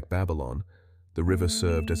empires like Babylon, the river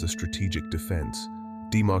served as a strategic defense,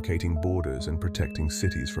 demarcating borders and protecting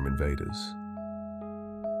cities from invaders.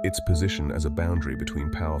 Its position as a boundary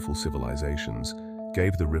between powerful civilizations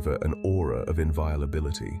gave the river an aura of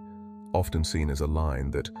inviolability, often seen as a line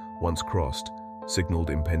that, once crossed, signaled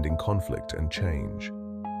impending conflict and change.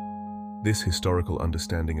 This historical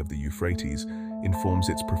understanding of the Euphrates informs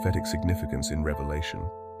its prophetic significance in Revelation.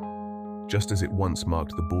 Just as it once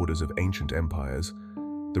marked the borders of ancient empires,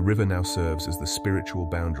 the river now serves as the spiritual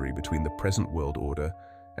boundary between the present world order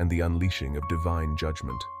and the unleashing of divine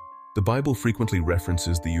judgment. The Bible frequently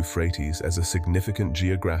references the Euphrates as a significant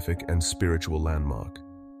geographic and spiritual landmark.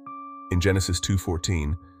 In Genesis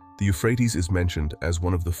 2:14, the Euphrates is mentioned as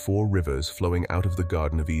one of the four rivers flowing out of the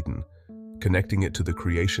Garden of Eden, connecting it to the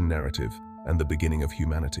creation narrative and the beginning of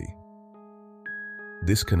humanity.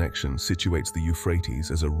 This connection situates the Euphrates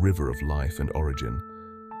as a river of life and origin,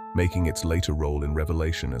 making its later role in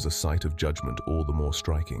Revelation as a site of judgment all the more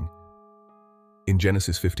striking. In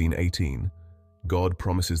Genesis 15:18, God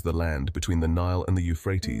promises the land between the Nile and the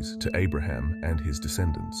Euphrates to Abraham and his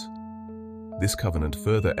descendants. This covenant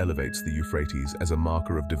further elevates the Euphrates as a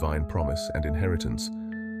marker of divine promise and inheritance,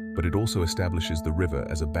 but it also establishes the river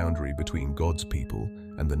as a boundary between God's people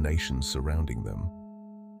and the nations surrounding them.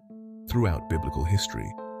 Throughout biblical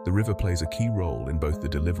history, the river plays a key role in both the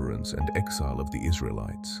deliverance and exile of the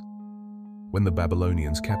Israelites. When the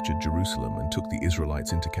Babylonians captured Jerusalem and took the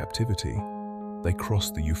Israelites into captivity, they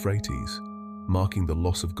crossed the Euphrates, marking the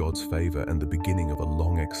loss of God's favor and the beginning of a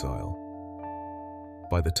long exile.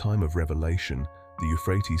 By the time of Revelation, the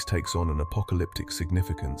Euphrates takes on an apocalyptic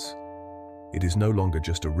significance. It is no longer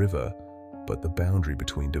just a river, but the boundary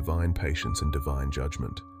between divine patience and divine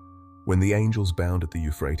judgment. When the angels bound at the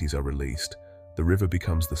Euphrates are released, the river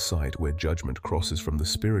becomes the site where judgment crosses from the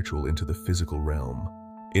spiritual into the physical realm.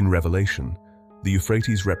 In Revelation, the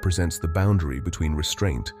Euphrates represents the boundary between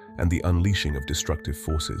restraint and the unleashing of destructive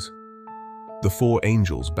forces. The four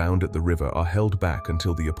angels bound at the river are held back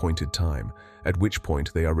until the appointed time, at which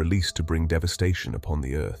point they are released to bring devastation upon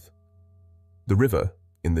the earth. The river,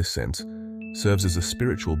 in this sense, serves as a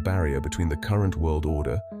spiritual barrier between the current world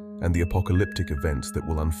order and the apocalyptic events that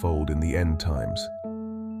will unfold in the end times.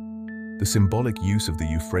 The symbolic use of the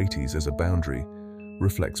Euphrates as a boundary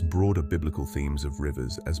reflects broader biblical themes of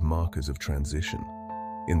rivers as markers of transition.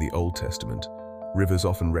 In the Old Testament, rivers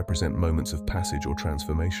often represent moments of passage or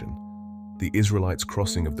transformation. The Israelites'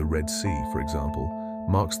 crossing of the Red Sea, for example,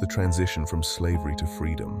 marks the transition from slavery to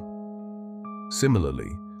freedom. Similarly,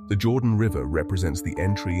 the Jordan River represents the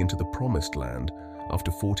entry into the Promised Land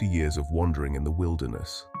after 40 years of wandering in the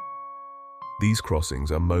wilderness. These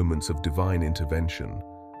crossings are moments of divine intervention,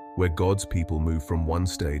 where God's people move from one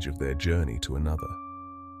stage of their journey to another.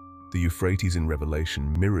 The Euphrates in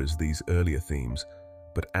Revelation mirrors these earlier themes,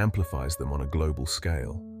 but amplifies them on a global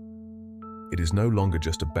scale. It is no longer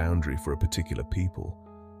just a boundary for a particular people,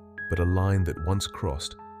 but a line that, once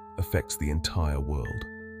crossed, affects the entire world.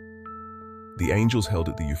 The angels held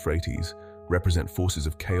at the Euphrates represent forces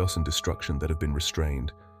of chaos and destruction that have been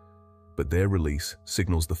restrained, but their release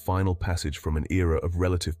signals the final passage from an era of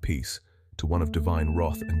relative peace to one of divine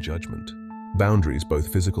wrath and judgment. Boundaries,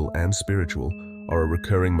 both physical and spiritual, are a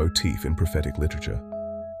recurring motif in prophetic literature.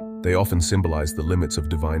 They often symbolize the limits of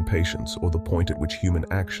divine patience or the point at which human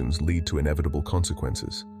actions lead to inevitable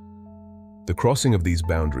consequences. The crossing of these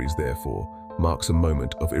boundaries, therefore, marks a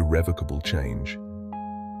moment of irrevocable change.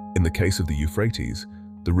 In the case of the Euphrates,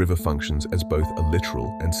 the river functions as both a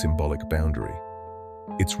literal and symbolic boundary.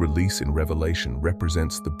 Its release in Revelation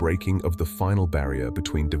represents the breaking of the final barrier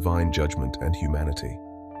between divine judgment and humanity.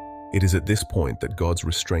 It is at this point that God's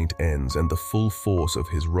restraint ends and the full force of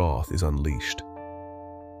his wrath is unleashed.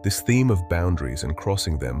 This theme of boundaries and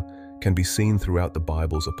crossing them can be seen throughout the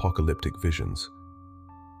Bible's apocalyptic visions.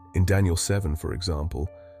 In Daniel 7, for example,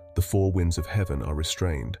 the four winds of heaven are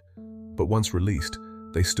restrained, but once released,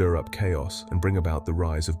 they stir up chaos and bring about the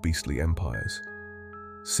rise of beastly empires.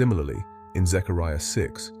 Similarly, in Zechariah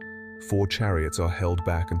 6, 4 chariots are held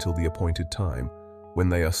back until the appointed time, when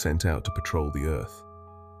they are sent out to patrol the earth.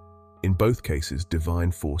 In both cases,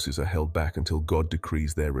 divine forces are held back until God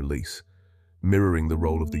decrees their release, mirroring the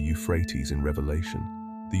role of the Euphrates in Revelation.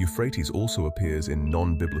 The Euphrates also appears in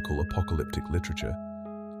non-biblical apocalyptic literature,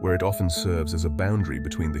 where it often serves as a boundary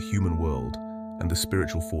between the human world and the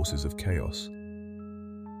spiritual forces of chaos.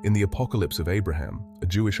 In the Apocalypse of Abraham, a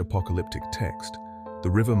Jewish apocalyptic text, the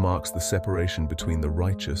river marks the separation between the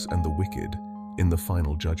righteous and the wicked in the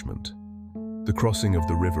final judgment. The crossing of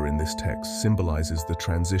the river in this text symbolizes the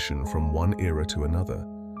transition from one era to another,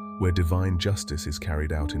 where divine justice is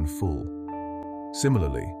carried out in full.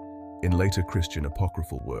 Similarly, in later Christian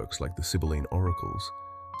apocryphal works like the Sibylline Oracles,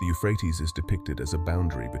 the Euphrates is depicted as a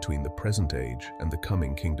boundary between the present age and the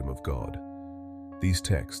coming kingdom of God. These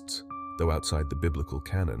texts, though outside the biblical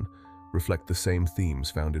canon, reflect the same themes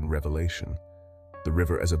found in Revelation. The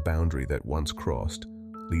river as a boundary that, once crossed,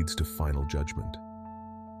 leads to final judgment.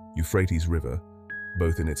 Euphrates River,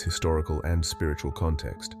 both in its historical and spiritual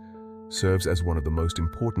context, serves as one of the most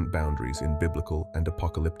important boundaries in biblical and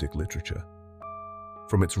apocalyptic literature.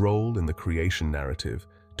 From its role in the creation narrative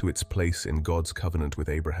to its place in God's covenant with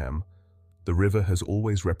Abraham, the river has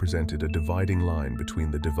always represented a dividing line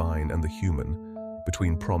between the divine and the human,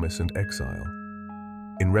 between promise and exile.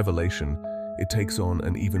 In Revelation, it takes on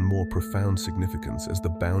an even more profound significance as the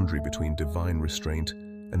boundary between divine restraint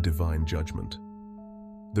and divine judgment.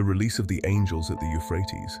 The release of the angels at the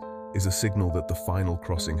Euphrates is a signal that the final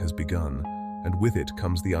crossing has begun, and with it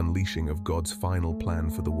comes the unleashing of God's final plan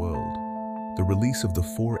for the world. The release of the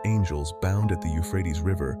 4 angels bound at the Euphrates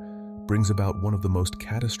River brings about one of the most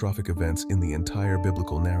catastrophic events in the entire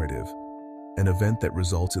biblical narrative, an event that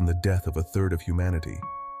results in the death of a third of humanity.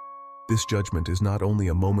 This judgment is not only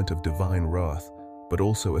a moment of divine wrath, but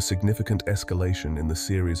also a significant escalation in the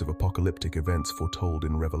series of apocalyptic events foretold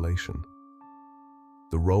in Revelation.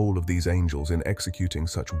 The role of these angels in executing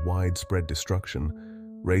such widespread destruction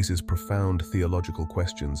raises profound theological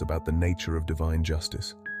questions about the nature of divine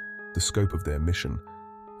justice, the scope of their mission,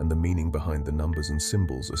 and the meaning behind the numbers and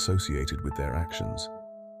symbols associated with their actions.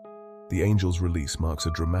 The angels' release marks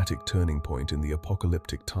a dramatic turning point in the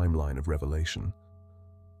apocalyptic timeline of Revelation.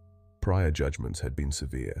 Prior judgments had been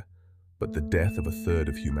severe, but the death of a third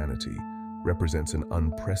of humanity represents an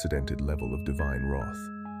unprecedented level of divine wrath.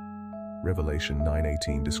 Revelation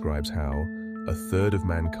 9:18 describes how a third of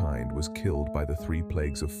mankind was killed by the 3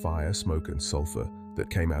 plagues of fire, smoke, and sulfur that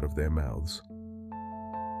came out of their mouths.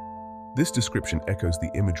 This description echoes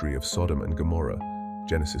the imagery of Sodom and Gomorrah,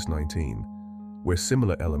 Genesis 19, where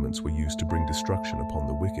similar elements were used to bring destruction upon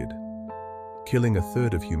the wicked. Killing a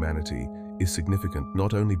third of humanity is significant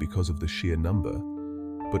not only because of the sheer number,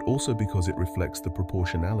 but also because it reflects the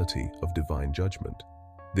proportionality of divine judgment.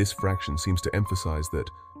 This fraction seems to emphasize that,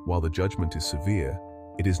 while the judgment is severe,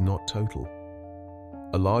 it is not total.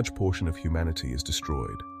 A large portion of humanity is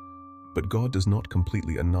destroyed, but God does not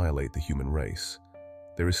completely annihilate the human race.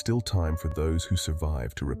 There is still time for those who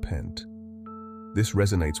survive to repent. This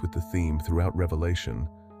resonates with the theme throughout Revelation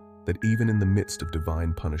that even in the midst of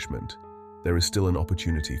divine punishment, there is still an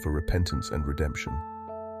opportunity for repentance and redemption.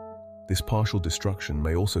 This partial destruction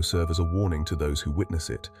may also serve as a warning to those who witness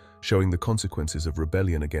it, showing the consequences of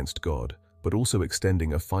rebellion against God, but also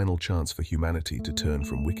extending a final chance for humanity to turn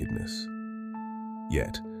from wickedness.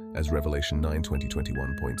 Yet, As Revelation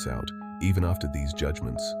 9:20-21 points out, even after these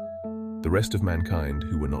judgments, the rest of mankind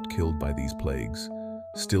who were not killed by these plagues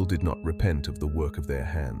still did not repent of the work of their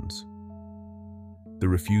hands. The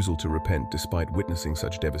refusal to repent despite witnessing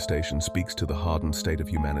such devastation speaks to the hardened state of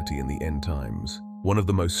humanity in the end times. One of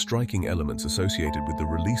the most striking elements associated with the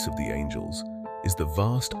release of the angels is the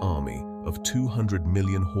vast army of 200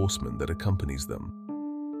 million horsemen that accompanies them.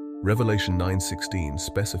 Revelation 9:16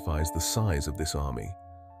 specifies the size of this army,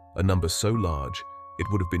 a number so large it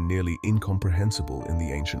would have been nearly incomprehensible in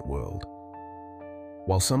the ancient world.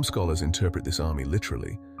 While some scholars interpret this army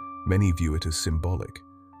literally, many view it as symbolic,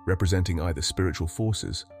 representing either spiritual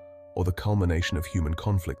forces or the culmination of human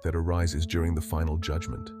conflict that arises during the final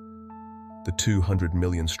judgment. The 200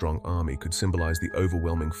 million strong army could symbolize the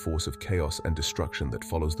overwhelming force of chaos and destruction that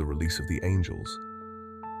follows the release of the angels.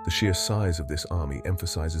 The sheer size of this army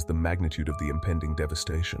emphasizes the magnitude of the impending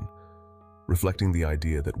devastation, reflecting the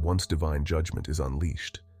idea that once divine judgment is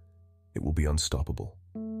unleashed, it will be unstoppable.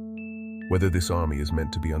 Whether this army is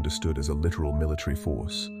meant to be understood as a literal military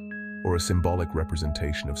force or a symbolic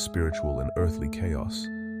representation of spiritual and earthly chaos,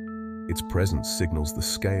 its presence signals the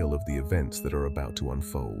scale of the events that are about to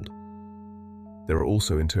unfold. There are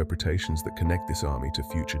also interpretations that connect this army to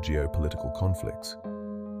future geopolitical conflicts.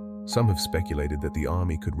 Some have speculated that the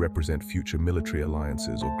army could represent future military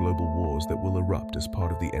alliances or global wars that will erupt as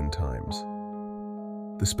part of the end times.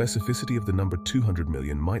 The specificity of the number 200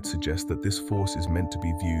 million might suggest that this force is meant to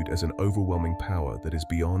be viewed as an overwhelming power that is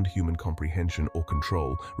beyond human comprehension or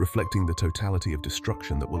control, reflecting the totality of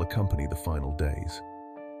destruction that will accompany the final days.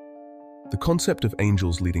 The concept of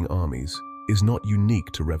angels leading armies is not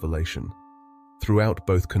unique to Revelation. Throughout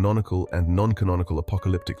both canonical and non-canonical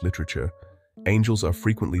apocalyptic literature, angels are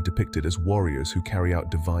frequently depicted as warriors who carry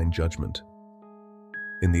out divine judgment.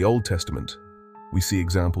 In the Old Testament, we see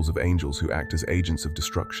examples of angels who act as agents of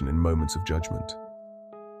destruction in moments of judgment.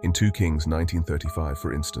 In 2 Kings 19:35,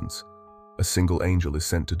 for instance, a single angel is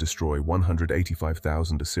sent to destroy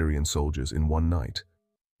 185,000 Assyrian soldiers in one night,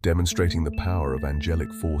 demonstrating the power of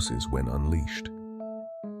angelic forces when unleashed.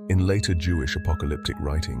 In later Jewish apocalyptic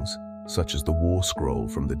writings, such as the War Scroll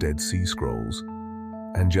from the Dead Sea Scrolls,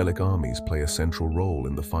 angelic armies play a central role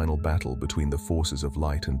in the final battle between the forces of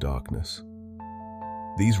light and darkness.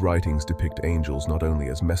 These writings depict angels not only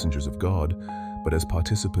as messengers of God, but as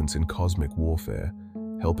participants in cosmic warfare,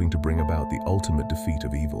 helping to bring about the ultimate defeat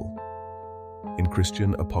of evil. In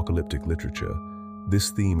Christian apocalyptic literature, this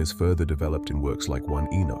theme is further developed in works like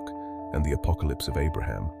 1 Enoch and the Apocalypse of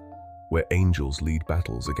Abraham, where angels lead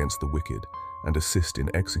battles against the wicked and assist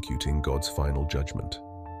in executing God's final judgment.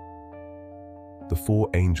 The 4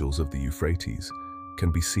 angels of the Euphrates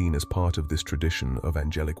can be seen as part of this tradition of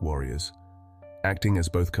angelic warriors, acting as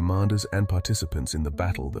both commanders and participants in the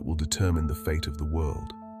battle that will determine the fate of the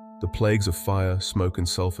world. The plagues of fire, smoke, and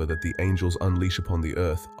sulfur that the angels unleash upon the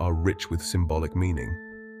earth are rich with symbolic meaning.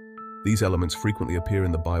 These elements frequently appear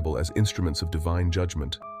in the Bible as instruments of divine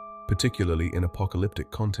judgment, particularly in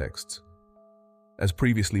apocalyptic contexts. As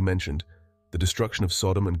previously mentioned, the destruction of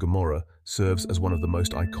Sodom and Gomorrah serves as one of the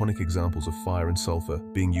most iconic examples of fire and sulfur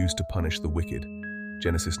being used to punish the wicked.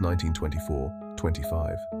 Genesis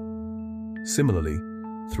 19:24-25. Similarly,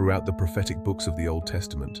 throughout the prophetic books of the Old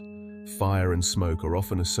Testament, fire and smoke are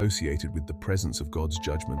often associated with the presence of God's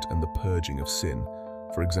judgment and the purging of sin.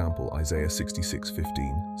 For example, Isaiah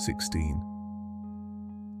 66:15-16.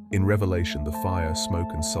 In Revelation, the fire,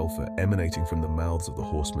 smoke, and sulfur emanating from the mouths of the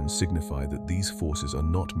horsemen signify that these forces are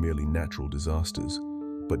not merely natural disasters,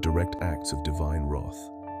 but direct acts of divine wrath.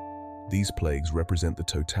 These plagues represent the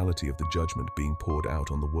totality of the judgment being poured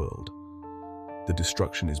out on the world. The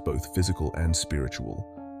destruction is both physical and spiritual,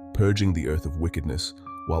 purging the earth of wickedness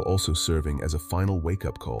while also serving as a final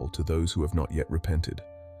wake-up call to those who have not yet repented.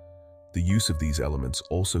 The use of these elements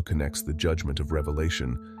also connects the judgment of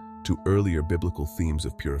Revelation to earlier biblical themes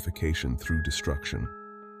of purification through destruction.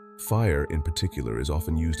 Fire, in particular, is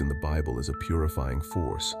often used in the Bible as a purifying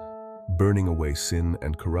force, burning away sin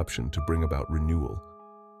and corruption to bring about renewal.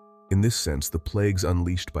 In this sense, the plagues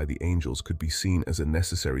unleashed by the angels could be seen as a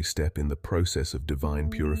necessary step in the process of divine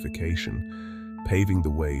purification, paving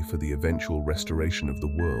the way for the eventual restoration of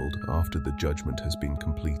the world after the judgment has been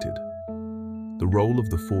completed. The role of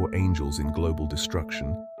the 4 angels in global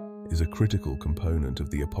destruction is a critical component of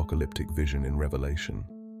the apocalyptic vision in Revelation.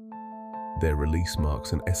 Their release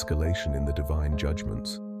marks an escalation in the divine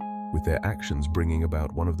judgments, with their actions bringing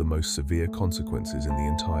about one of the most severe consequences in the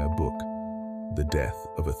entire book, the death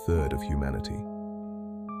of a third of humanity.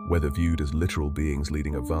 Whether viewed as literal beings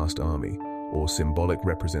leading a vast army or symbolic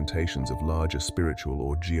representations of larger spiritual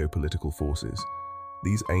or geopolitical forces,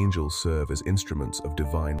 These angels serve as instruments of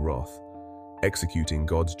divine wrath, executing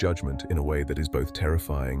God's judgment in a way that is both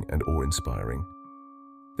terrifying and awe-inspiring.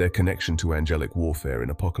 Their connection to angelic warfare in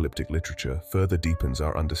apocalyptic literature further deepens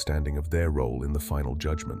our understanding of their role in the final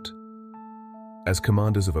judgment. As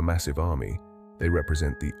commanders of a massive army, they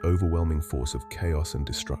represent the overwhelming force of chaos and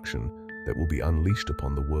destruction that will be unleashed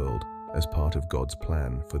upon the world as part of God's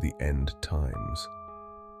plan for the end times.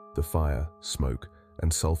 The fire, smoke,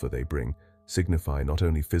 and sulfur they bring signify not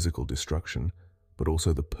only physical destruction, but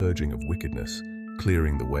also the purging of wickedness,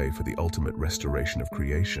 clearing the way for the ultimate restoration of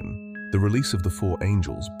creation. The release of the four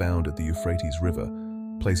angels bound at the Euphrates River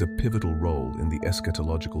plays a pivotal role in the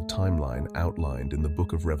eschatological timeline outlined in the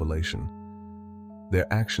Book of Revelation.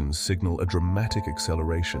 Their actions signal a dramatic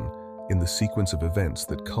acceleration in the sequence of events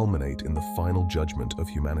that culminate in the final judgment of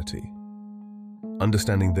humanity.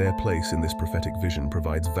 Understanding their place in this prophetic vision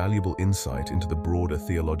provides valuable insight into the broader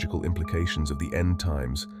theological implications of the end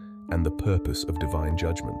times and the purpose of divine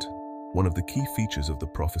judgment. One of the key features of the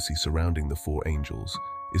prophecy surrounding the four angels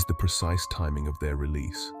is the precise timing of their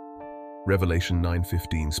release. Revelation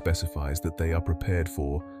 9:15 specifies that they are prepared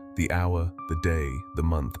for the hour, the day, the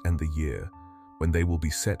month, and the year, when they will be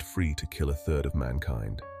set free to kill a third of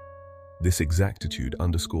mankind. This exactitude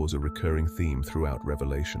underscores a recurring theme throughout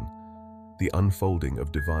Revelation. The unfolding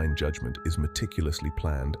of divine judgment is meticulously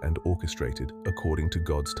planned and orchestrated according to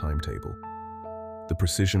God's timetable. The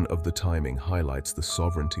precision of the timing highlights the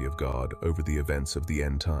sovereignty of God over the events of the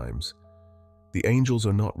end times. The angels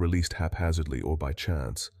are not released haphazardly or by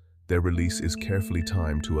chance. Their release is carefully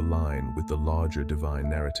timed to align with the larger divine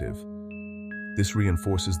narrative. This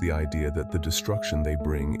reinforces the idea that the destruction they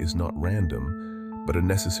bring is not random, but a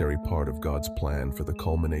necessary part of God's plan for the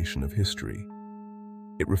culmination of history.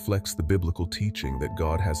 It reflects the biblical teaching that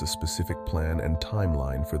God has a specific plan and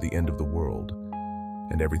timeline for the end of the world,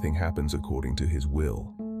 and everything happens according to His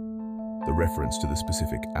will. The reference to the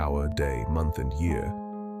specific hour, day, month, and year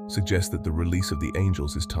suggests that the release of the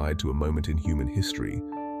angels is tied to a moment in human history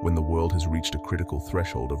when the world has reached a critical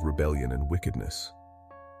threshold of rebellion and wickedness.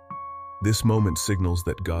 This moment signals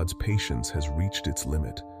that God's patience has reached its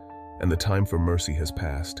limit, and the time for mercy has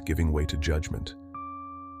passed, giving way to judgment.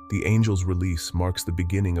 The angels' release marks the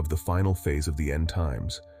beginning of the final phase of the end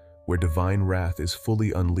times, where divine wrath is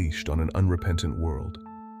fully unleashed on an unrepentant world.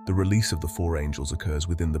 The release of the four angels occurs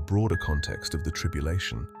within the broader context of the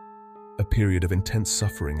tribulation, a period of intense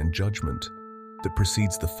suffering and judgment that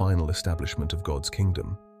precedes the final establishment of God's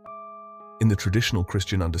kingdom. In the traditional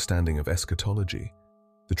Christian understanding of eschatology,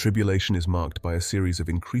 the tribulation is marked by a series of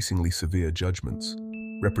increasingly severe judgments,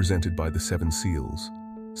 represented by the 7 seals,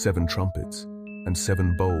 7 trumpets, and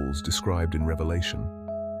 7 bowls described in Revelation.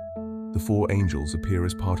 The 4 angels appear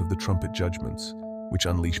as part of the trumpet judgments, which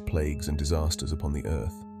unleash plagues and disasters upon the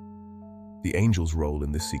earth. The angels' role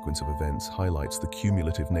in this sequence of events highlights the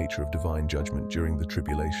cumulative nature of divine judgment during the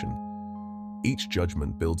tribulation. Each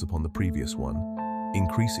judgment builds upon the previous one,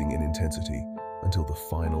 increasing in intensity until the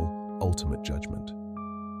final, ultimate judgment.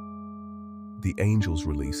 The angels'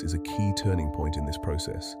 release is a key turning point in this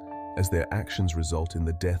process, as their actions result in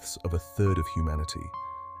the deaths of a third of humanity,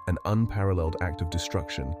 an unparalleled act of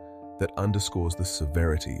destruction that underscores the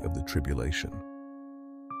severity of the tribulation.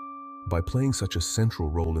 By playing such a central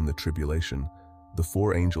role in the tribulation, the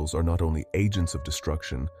 4 angels are not only agents of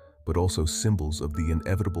destruction, but also symbols of the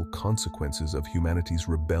inevitable consequences of humanity's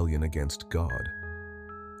rebellion against God.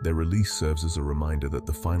 Their release serves as a reminder that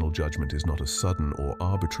the final judgment is not a sudden or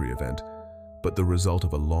arbitrary event, but the result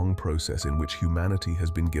of a long process in which humanity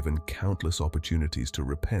has been given countless opportunities to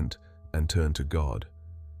repent and turn to God.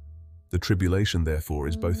 The tribulation, therefore,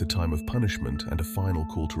 is both a time of punishment and a final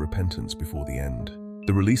call to repentance before the end.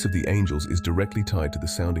 The release of the angels is directly tied to the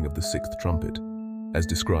sounding of the 6th trumpet, as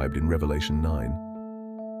described in Revelation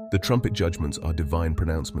 9. The trumpet judgments are divine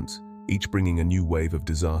pronouncements, each bringing a new wave of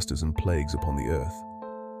disasters and plagues upon the earth.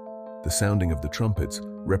 The sounding of the trumpets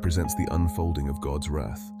represents the unfolding of God's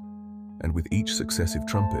wrath, and with each successive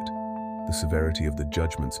trumpet, the severity of the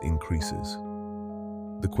judgments increases.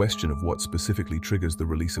 The question of what specifically triggers the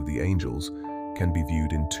release of the angels can be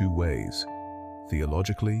viewed in 2 ways,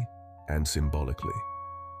 theologically and symbolically.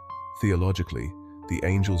 Theologically, the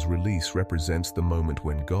angels' release represents the moment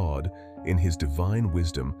when God, in His divine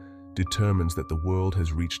wisdom, determines that the world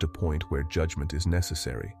has reached a point where judgment is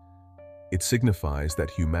necessary. It signifies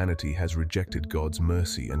that humanity has rejected God's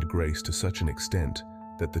mercy and grace to such an extent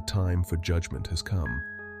that the time for judgment has come.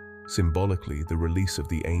 Symbolically, the release of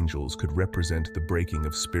the angels could represent the breaking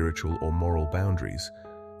of spiritual or moral boundaries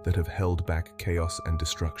that have held back chaos and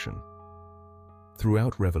destruction.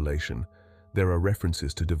 Throughout Revelation, there are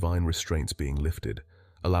references to divine restraints being lifted,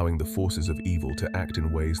 allowing the forces of evil to act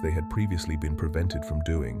in ways they had previously been prevented from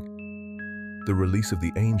doing. The release of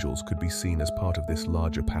the angels could be seen as part of this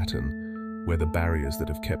larger pattern, where the barriers that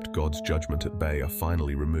have kept God's judgment at bay are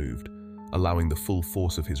finally removed, allowing the full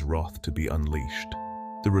force of his wrath to be unleashed.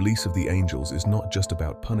 The release of the angels is not just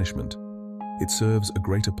about punishment. It serves a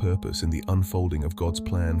greater purpose in the unfolding of God's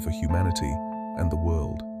plan for humanity and the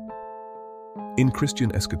world. In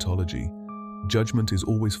Christian eschatology, judgment is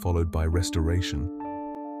always followed by restoration.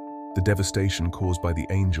 The devastation caused by the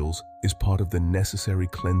angels is part of the necessary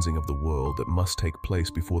cleansing of the world that must take place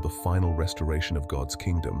before the final restoration of God's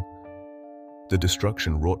kingdom. The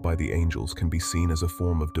destruction wrought by the angels can be seen as a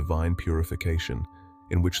form of divine purification,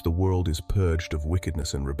 in which the world is purged of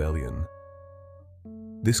wickedness and rebellion.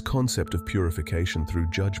 This concept of purification through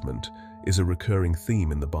judgment is a recurring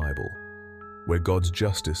theme in the Bible, where God's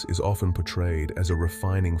justice is often portrayed as a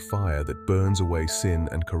refining fire that burns away sin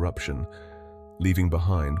and corruption, leaving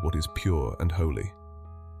behind what is pure and holy.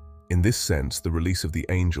 In this sense, the release of the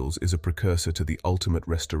angels is a precursor to the ultimate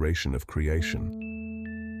restoration of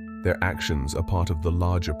creation. Their actions are part of the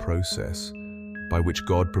larger process by which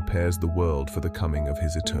God prepares the world for the coming of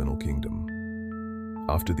his eternal kingdom.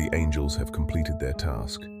 After the angels have completed their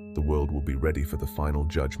task, the world will be ready for the final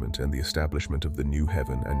judgment and the establishment of the new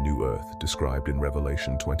heaven and new earth described in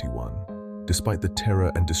Revelation 21. Despite the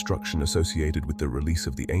terror and destruction associated with the release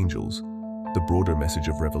of the angels, the broader message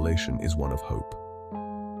of Revelation is one of hope.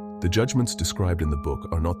 The judgments described in the book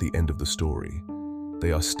are not the end of the story.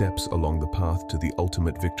 They are steps along the path to the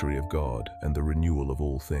ultimate victory of God and the renewal of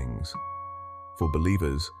all things. For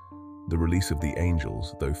believers, the release of the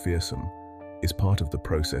angels, though fearsome, is part of the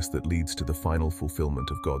process that leads to the final fulfillment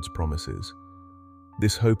of God's promises.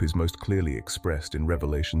 This hope is most clearly expressed in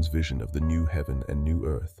Revelation's vision of the new heaven and new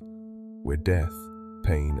earth, where death,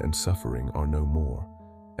 pain, and suffering are no more,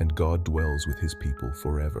 and God dwells with his people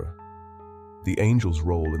forever. The angels'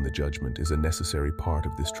 role in the judgment is a necessary part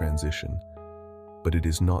of this transition, but it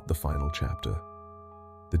is not the final chapter.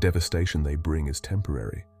 The devastation they bring is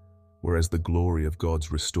temporary, whereas the glory of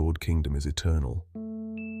God's restored kingdom is eternal.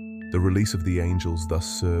 The release of the angels thus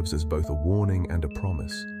serves as both a warning and a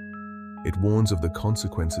promise. It warns of the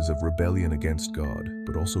consequences of rebellion against God,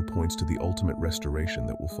 but also points to the ultimate restoration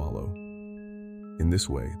that will follow. In this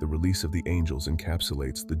way, the release of the angels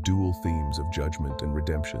encapsulates the dual themes of judgment and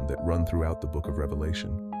redemption that run throughout the book of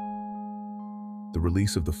Revelation. The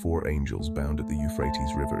release of the 4 angels bound at the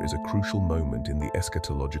Euphrates River is a crucial moment in the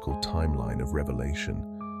eschatological timeline of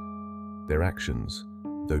Revelation. Their actions,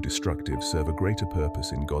 though destructive, serve a greater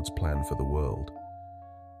purpose in God's plan for the world.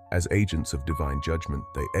 As agents of divine judgment,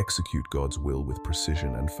 they execute God's will with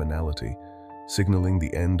precision and finality, signaling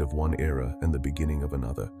the end of one era and the beginning of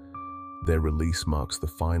another. Their release marks the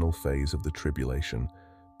final phase of the tribulation,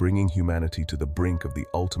 bringing humanity to the brink of the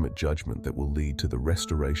ultimate judgment that will lead to the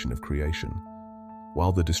restoration of creation.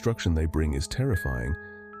 While the destruction they bring is terrifying,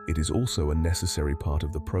 it is also a necessary part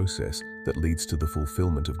of the process that leads to the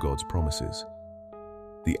fulfillment of God's promises.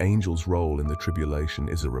 The angels' role in the tribulation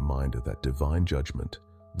is a reminder that divine judgment,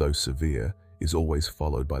 though severe, is always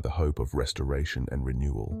followed by the hope of restoration and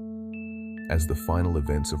renewal. As the final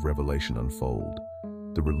events of Revelation unfold,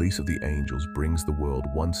 the release of the angels brings the world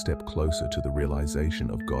one step closer to the realization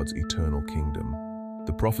of God's eternal kingdom.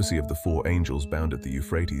 The prophecy of the 4 angels bound at the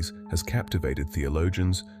Euphrates has captivated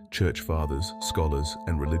theologians, church fathers, scholars,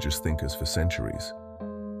 and religious thinkers for centuries.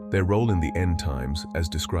 Their role in the end times, as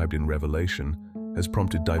described in Revelation, has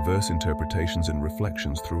prompted diverse interpretations and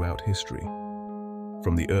reflections throughout history.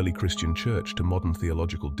 From the early Christian church to modern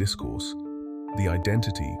theological discourse, the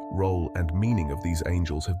identity, role, and meaning of these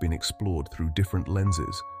angels have been explored through different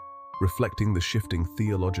lenses, reflecting the shifting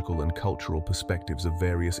theological and cultural perspectives of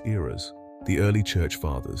various eras. The early church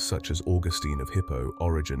fathers, such as Augustine of Hippo,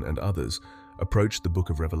 Origen, and others, approached the book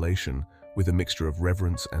of Revelation with a mixture of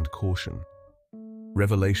reverence and caution.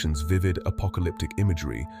 Revelation's vivid apocalyptic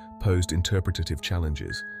imagery posed interpretative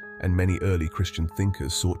challenges, and many early Christian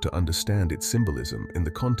thinkers sought to understand its symbolism in the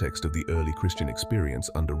context of the early Christian experience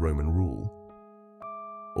under Roman rule.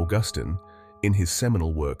 Augustine, in his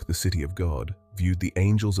seminal work, The City of God, viewed the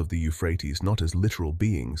angels of the Euphrates not as literal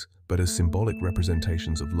beings, but as symbolic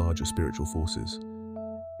representations of larger spiritual forces.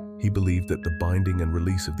 He believed that the binding and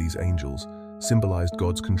release of these angels symbolized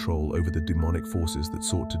God's control over the demonic forces that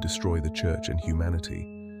sought to destroy the church and humanity.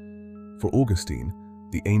 For Augustine,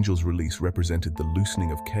 the angels' release represented the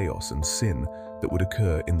loosening of chaos and sin that would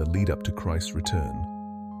occur in the lead-up to Christ's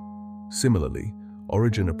return. Similarly,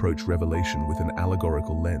 Origen approached Revelation with an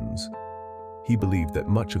allegorical lens. He believed that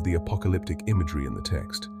much of the apocalyptic imagery in the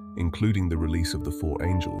text, including the release of the 4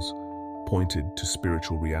 angels, pointed to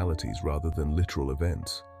spiritual realities rather than literal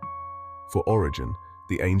events. For Origen,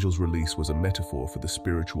 the angel's release was a metaphor for the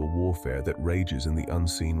spiritual warfare that rages in the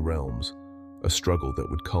unseen realms, a struggle that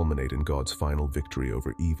would culminate in God's final victory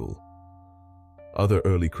over evil. Other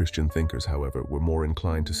early Christian thinkers, however, were more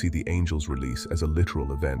inclined to see the angel's release as a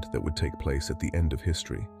literal event that would take place at the end of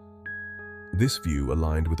history. This view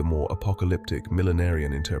aligned with a more apocalyptic,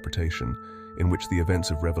 millenarian interpretation, in which the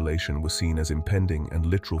events of Revelation were seen as impending and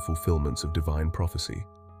literal fulfillments of divine prophecy.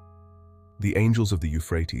 The angels of the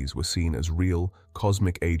Euphrates were seen as real,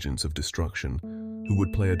 cosmic agents of destruction who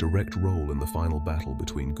would play a direct role in the final battle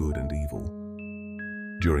between good and evil.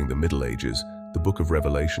 During the Middle Ages, the Book of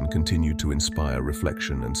Revelation continued to inspire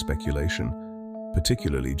reflection and speculation,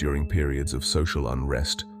 particularly during periods of social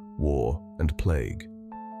unrest, war, and plague.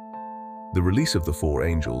 The release of the four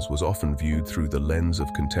angels was often viewed through the lens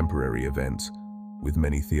of contemporary events, with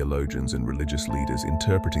many theologians and religious leaders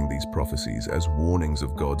interpreting these prophecies as warnings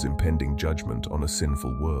of God's impending judgment on a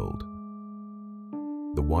sinful world.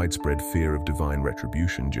 The widespread fear of divine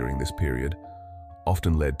retribution during this period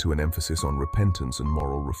often led to an emphasis on repentance and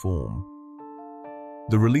moral reform.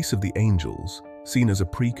 The release of the angels, seen as a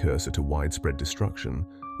precursor to widespread destruction,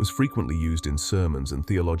 was frequently used in sermons and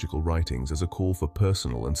theological writings as a call for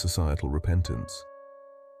personal and societal repentance.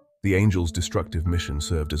 The angels' destructive mission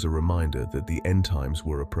served as a reminder that the end times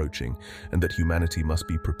were approaching and that humanity must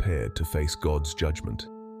be prepared to face God's judgment.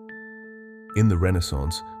 In the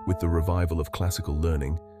Renaissance, with the revival of classical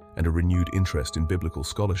learning and a renewed interest in biblical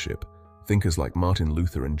scholarship, thinkers like Martin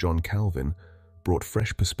Luther and John Calvin brought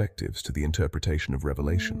fresh perspectives to the interpretation of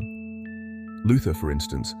Revelation. Luther, for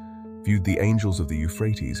instance, viewed the angels of the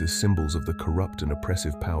Euphrates as symbols of the corrupt and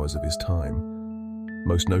oppressive powers of his time,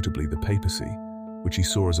 most notably the papacy, which he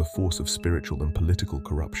saw as a force of spiritual and political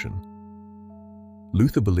corruption.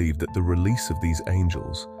 Luther believed that the release of these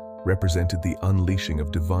angels represented the unleashing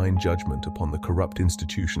of divine judgment upon the corrupt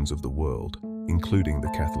institutions of the world, including the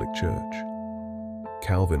Catholic Church.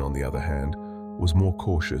 Calvin, on the other hand, was more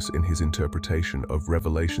cautious in his interpretation of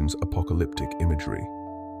Revelation's apocalyptic imagery.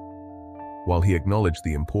 While he acknowledged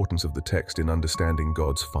the importance of the text in understanding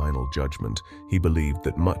God's final judgment, he believed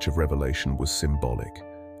that much of Revelation was symbolic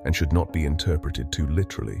and should not be interpreted too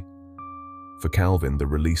literally. For Calvin, the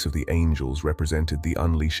release of the angels represented the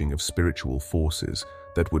unleashing of spiritual forces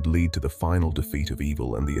that would lead to the final defeat of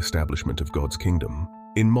evil and the establishment of God's kingdom.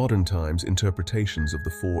 In modern times, interpretations of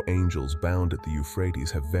the four angels bound at the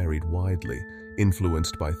Euphrates have varied widely,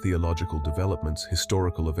 influenced by theological developments,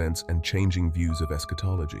 historical events, and changing views of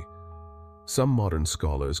eschatology. Some modern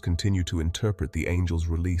scholars continue to interpret the angel's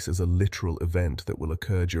release as a literal event that will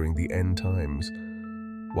occur during the end times,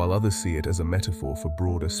 while others see it as a metaphor for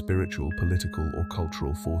broader spiritual, political, or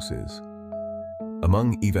cultural forces.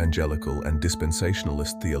 Among evangelical and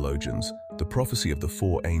dispensationalist theologians, the prophecy of the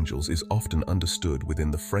four angels is often understood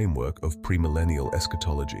within the framework of premillennial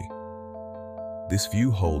eschatology. This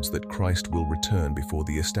view holds that Christ will return before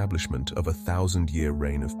the establishment of a 1,000-year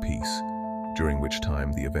reign of peace, during which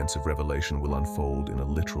time the events of Revelation will unfold in a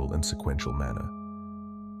literal and sequential manner.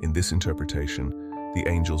 In this interpretation, the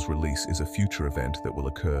angel's release is a future event that will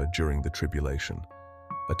occur during the tribulation,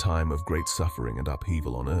 a time of great suffering and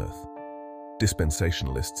upheaval on earth.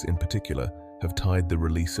 Dispensationalists, in particular, have tied the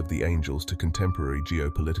release of the angels to contemporary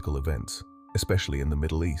geopolitical events, especially in the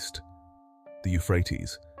Middle East. The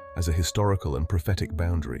Euphrates, as a historical and prophetic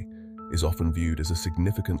boundary, is often viewed as a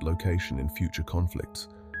significant location in future conflicts,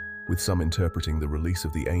 with some interpreting the release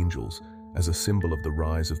of the angels as a symbol of the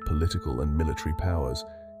rise of political and military powers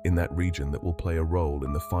in that region that will play a role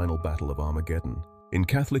in the final battle of Armageddon. In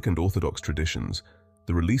Catholic and Orthodox traditions,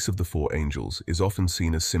 the release of the four angels is often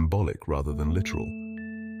seen as symbolic rather than literal.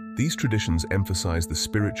 These traditions emphasize the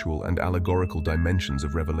spiritual and allegorical dimensions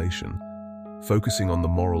of Revelation, focusing on the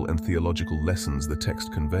moral and theological lessons the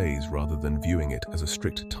text conveys rather than viewing it as a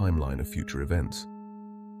strict timeline of future events.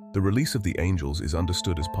 The release of the angels is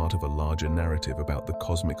understood as part of a larger narrative about the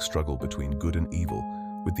cosmic struggle between good and evil,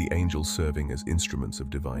 with the angels serving as instruments of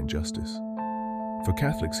divine justice. For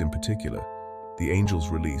Catholics in particular, the angel's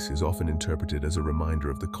release is often interpreted as a reminder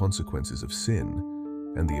of the consequences of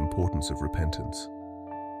sin and the importance of repentance.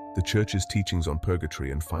 The Church's teachings on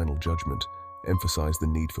purgatory and final judgment emphasize the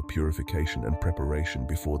need for purification and preparation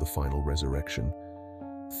before the final resurrection,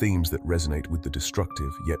 themes that resonate with the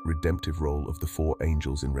destructive yet redemptive role of the four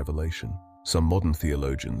angels in Revelation. Some modern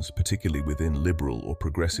theologians, particularly within liberal or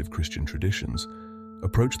progressive Christian traditions,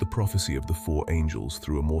 approach the prophecy of the four angels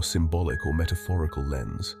through a more symbolic or metaphorical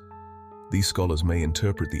lens. These scholars may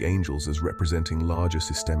interpret the angels as representing larger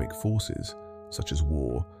systemic forces, such as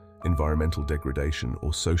war, environmental degradation,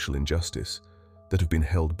 or social injustice, that have been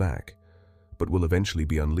held back, but will eventually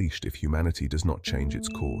be unleashed if humanity does not change its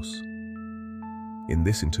course. In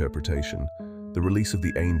this interpretation, the release of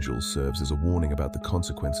the angels serves as a warning about the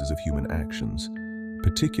consequences of human actions,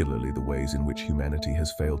 particularly the ways in which humanity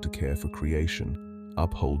has failed to care for creation,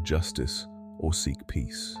 uphold justice, or seek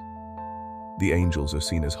peace. The angels are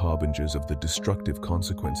seen as harbingers of the destructive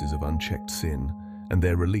consequences of unchecked sin, and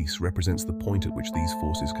their release represents the point at which these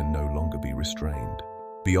forces can no longer be restrained.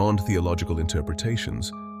 Beyond theological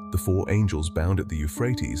interpretations, the four angels bound at the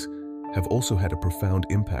Euphrates have also had a profound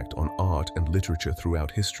impact on art and literature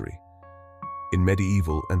throughout history. In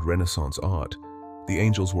medieval and Renaissance art, the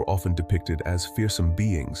angels were often depicted as fearsome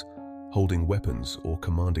beings, holding weapons or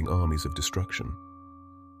commanding armies of destruction.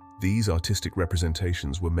 These artistic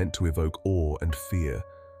representations were meant to evoke awe and fear,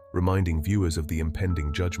 reminding viewers of the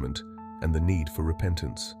impending judgment and the need for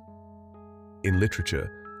repentance. In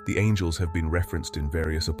literature, the angels have been referenced in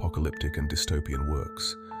various apocalyptic and dystopian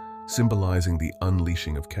works, symbolizing the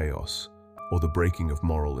unleashing of chaos or the breaking of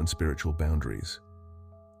moral and spiritual boundaries.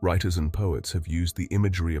 Writers and poets have used the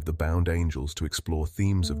imagery of the bound angels to explore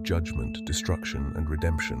themes of judgment, destruction, and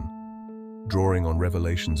redemption, drawing on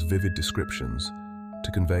Revelation's vivid descriptions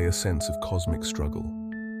to convey a sense of cosmic struggle.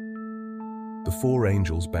 The four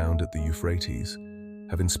angels bound at the Euphrates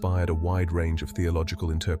have inspired a wide range of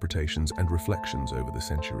theological interpretations and reflections over the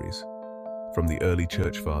centuries. From the early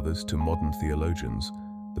church fathers to modern theologians,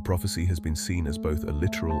 the prophecy has been seen as both a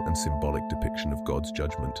literal and symbolic depiction of God's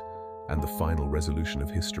judgment and the final resolution of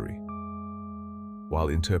history. While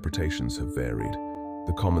interpretations have varied,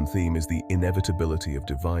 the common theme is the inevitability of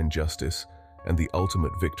divine justice and the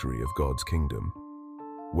ultimate victory of God's kingdom.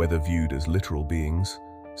 Whether viewed as literal beings,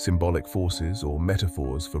 symbolic forces, or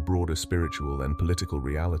metaphors for broader spiritual and political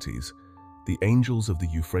realities, the angels of the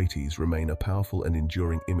Euphrates remain a powerful and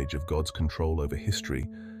enduring image of God's control over history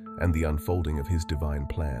and the unfolding of his divine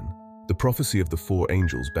plan. The prophecy of the four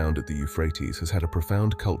angels bound at the Euphrates has had a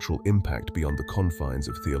profound cultural impact beyond the confines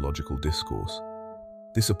of theological discourse.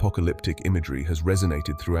 This apocalyptic imagery has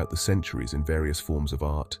resonated throughout the centuries in various forms of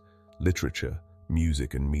art, literature,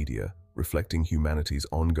 music, and media, reflecting humanity's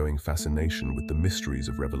ongoing fascination with the mysteries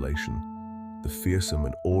of Revelation. The fearsome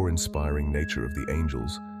and awe-inspiring nature of the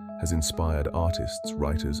angels has inspired artists,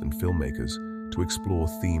 writers, and filmmakers to explore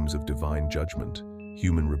themes of divine judgment,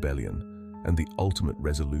 human rebellion, and the ultimate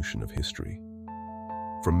resolution of history.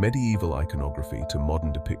 From medieval iconography to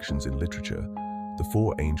modern depictions in literature, the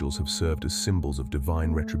four angels have served as symbols of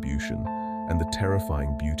divine retribution and the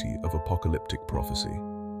terrifying beauty of apocalyptic prophecy.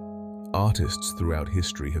 Artists throughout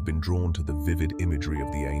history have been drawn to the vivid imagery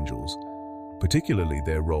of the angels, particularly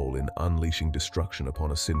their role in unleashing destruction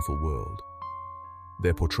upon a sinful world.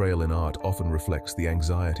 Their portrayal in art often reflects the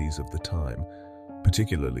anxieties of the time,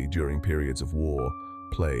 particularly during periods of war,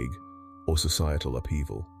 plague, or societal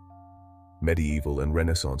upheaval. Medieval and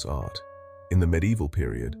Renaissance art. In the medieval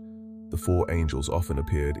period, the four angels often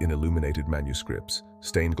appeared in illuminated manuscripts,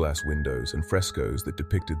 stained glass windows, and frescoes that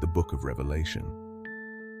depicted the Book of Revelation.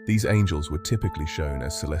 These angels were typically shown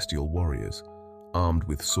as celestial warriors, armed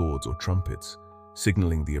with swords or trumpets,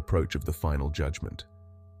 signaling the approach of the final judgment.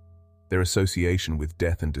 Their association with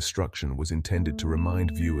death and destruction was intended to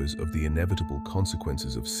remind viewers of the inevitable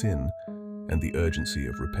consequences of sin and the urgency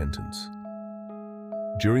of repentance.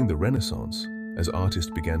 During the Renaissance, as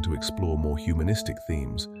artists began to explore more humanistic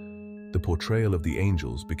themes, the portrayal of the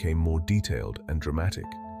angels became more detailed and dramatic.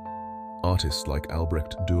 Artists like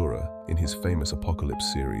Albrecht Dürer, in his famous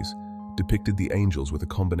Apocalypse series, depicted the angels with a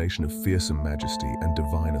combination of fearsome majesty and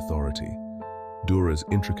divine authority. Dürer's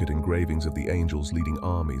intricate engravings of the angels leading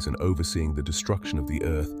armies and overseeing the destruction of the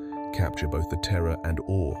earth capture both the terror and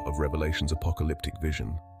awe of Revelation's apocalyptic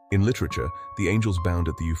vision. In literature, the angels bound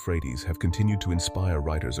at the Euphrates have continued to inspire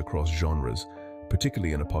writers across genres,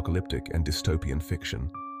 particularly in apocalyptic and dystopian fiction.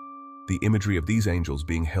 The imagery of these angels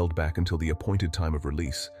being held back until the appointed time of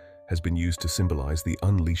release has been used to symbolize the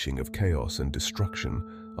unleashing of chaos and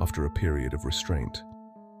destruction after a period of restraint.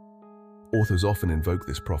 Authors often invoke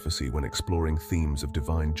this prophecy when exploring themes of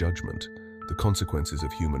divine judgment, the consequences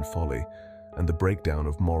of human folly, and the breakdown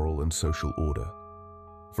of moral and social order.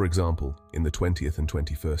 For example, in the 20th and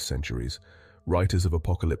 21st centuries, writers of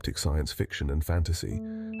apocalyptic science fiction and fantasy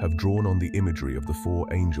have drawn on the imagery of the four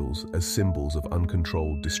angels as symbols of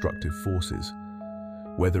uncontrolled destructive forces.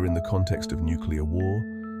 Whether in the context of nuclear war,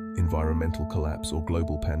 environmental collapse, or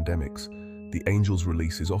global pandemics, the angel's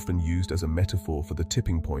release is often used as a metaphor for the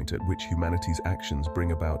tipping point at which humanity's actions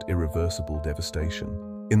bring about irreversible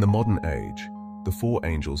devastation. In the modern age, the four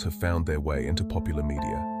angels have found their way into popular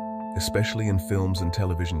media, especially in films and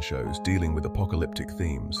television shows dealing with apocalyptic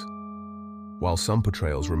themes. While some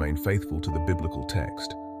portrayals remain faithful to the biblical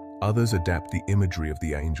text, Others adapt the imagery of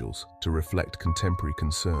the angels to reflect contemporary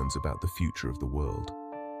concerns about the future of the world.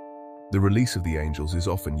 The release of the angels is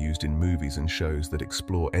often used in movies and shows that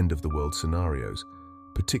explore end-of-the-world scenarios,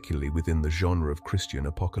 particularly within the genre of Christian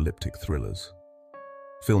apocalyptic thrillers.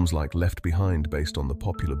 Films like Left Behind, based on the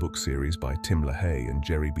popular book series by Tim LaHaye and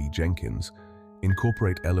Jerry B. Jenkins,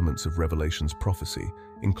 incorporate elements of Revelation's prophecy,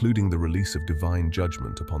 including the release of divine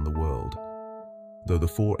judgment upon the world. Though the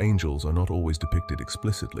four angels are not always depicted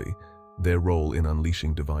explicitly, their role in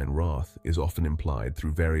unleashing divine wrath is often implied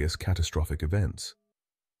through various catastrophic events.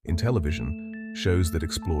 In television, shows that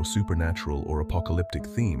explore supernatural or apocalyptic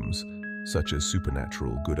themes, such as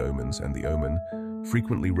Supernatural, Good Omens, and The Omen,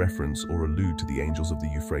 frequently reference or allude to the angels of the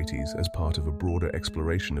Euphrates as part of a broader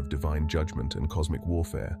exploration of divine judgment and cosmic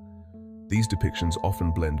warfare. These depictions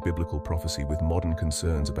often blend biblical prophecy with modern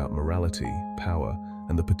concerns about morality, power,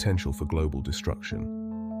 and the potential for global destruction.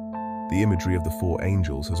 The imagery of the four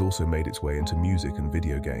angels has also made its way into music and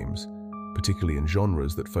video games, particularly in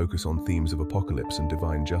genres that focus on themes of apocalypse and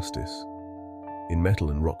divine justice. In metal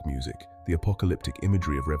and rock music, the apocalyptic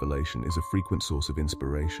imagery of Revelation is a frequent source of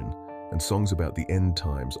inspiration, and songs about the end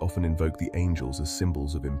times often invoke the angels as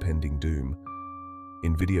symbols of impending doom.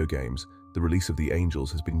 In video games, the release of the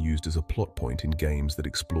angels has been used as a plot point in games that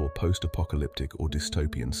explore post-apocalyptic or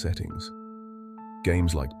dystopian settings.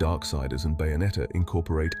 Games like Darksiders and Bayonetta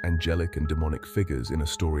incorporate angelic and demonic figures in a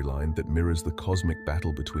storyline that mirrors the cosmic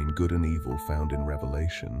battle between good and evil found in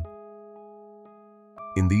Revelation.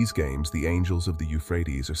 In these games, the angels of the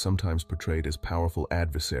Euphrates are sometimes portrayed as powerful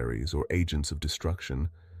adversaries or agents of destruction,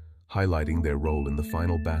 highlighting their role in the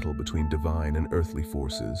final battle between divine and earthly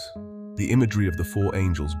forces. The imagery of the four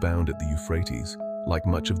angels bound at the Euphrates, like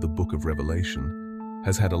much of the Book of Revelation,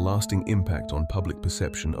 has had a lasting impact on public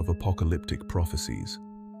perception of apocalyptic prophecies.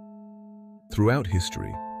 Throughout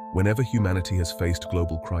history, whenever humanity has faced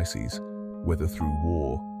global crises, whether through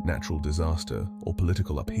war, natural disaster, or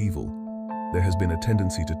political upheaval, there has been a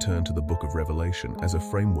tendency to turn to the Book of Revelation as a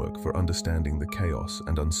framework for understanding the chaos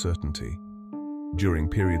and uncertainty. During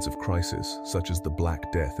periods of crisis, such as the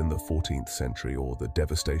Black Death in the 14th century or the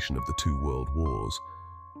devastation of the two world wars,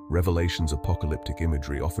 Revelation's apocalyptic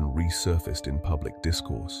imagery often resurfaced in public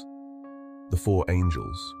discourse. The four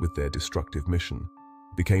angels, with their destructive mission,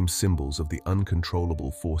 became symbols of the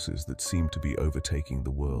uncontrollable forces that seemed to be overtaking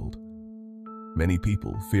the world. Many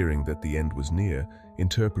people, fearing that the end was near,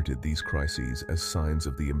 interpreted these crises as signs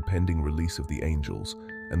of the impending release of the angels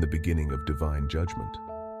and the beginning of divine judgment.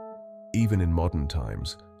 Even in modern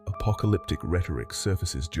times, apocalyptic rhetoric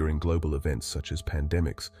surfaces during global events such as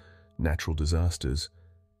pandemics, natural disasters,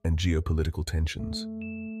 and geopolitical tensions.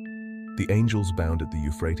 The angels bound at the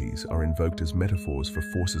Euphrates are invoked as metaphors for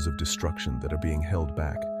forces of destruction that are being held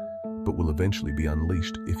back, but will eventually be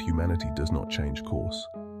unleashed if humanity does not change course.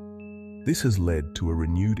 This has led to a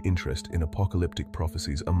renewed interest in apocalyptic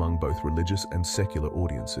prophecies among both religious and secular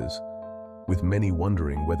audiences, with many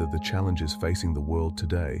wondering whether the challenges facing the world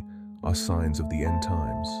today are signs of the end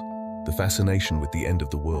times. The fascination with the end of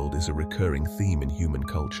the world is a recurring theme in human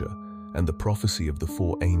culture, and the prophecy of the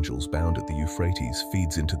four angels bound at the Euphrates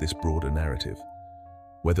feeds into this broader narrative.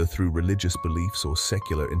 Whether through religious beliefs or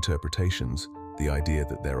secular interpretations, the idea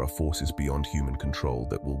that there are forces beyond human control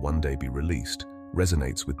that will one day be released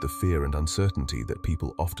resonates with the fear and uncertainty that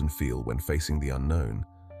people often feel when facing the unknown.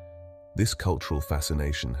 This cultural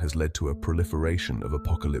fascination has led to a proliferation of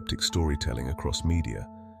apocalyptic storytelling across media,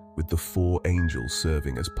 with the four angels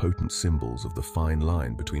serving as potent symbols of the fine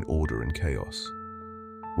line between order and chaos.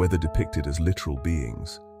 Whether depicted as literal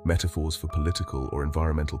beings, metaphors for political or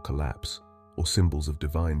environmental collapse, or symbols of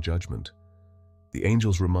divine judgment, the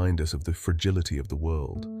angels remind us of the fragility of the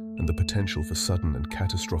world and the potential for sudden and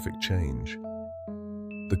catastrophic change.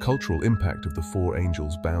 The cultural impact of the four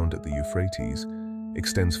angels bound at the Euphrates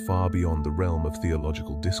extends far beyond the realm of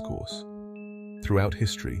theological discourse. Throughout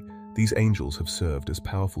history, these angels have served as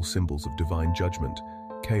powerful symbols of divine judgment,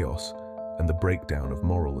 chaos, and the breakdown of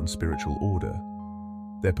moral and spiritual order.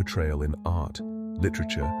 Their portrayal in art,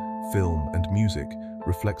 literature, film, and music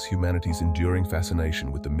reflects humanity's enduring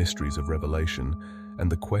fascination with the mysteries of Revelation and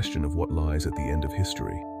the question of what lies at the end of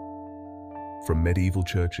history. From medieval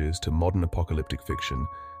churches to modern apocalyptic fiction,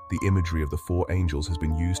 the imagery of the four angels has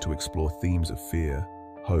been used to explore themes of fear,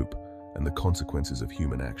 hope, and the consequences of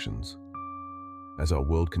human actions. As our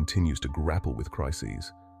world continues to grapple with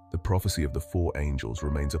crises, the prophecy of the four angels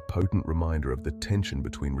remains a potent reminder of the tension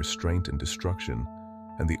between restraint and destruction,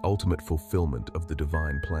 and the ultimate fulfillment of the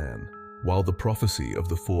divine plan. While the prophecy of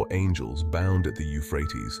the four angels bound at the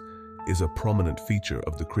Euphrates is a prominent feature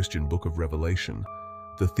of the Christian Book of Revelation,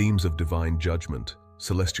 the themes of divine judgment,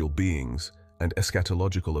 celestial beings, and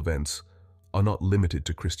eschatological events are not limited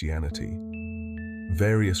to Christianity.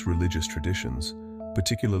 Various religious traditions,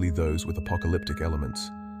 particularly those with apocalyptic elements,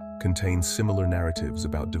 contain similar narratives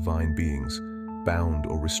about divine beings, bound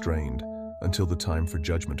or restrained, until the time for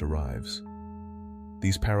judgment arrives.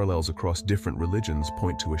 These parallels across different religions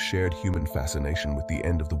point to a shared human fascination with the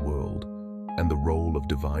end of the world and the role of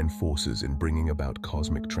divine forces in bringing about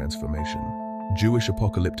cosmic transformation. Jewish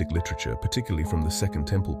apocalyptic literature, particularly from the Second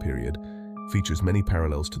Temple period, features many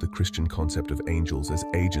parallels to the Christian concept of angels as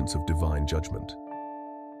agents of divine judgment.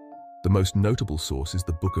 The most notable source is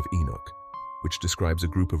the Book of Enoch, which describes a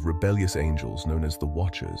group of rebellious angels known as the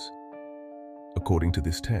Watchers. According to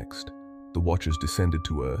this text, the Watchers descended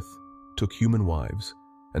to earth, took human wives,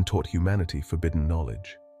 and taught humanity forbidden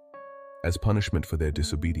knowledge. As punishment for their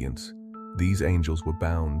disobedience, these angels were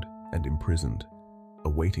bound and imprisoned,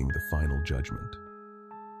 awaiting the final judgment.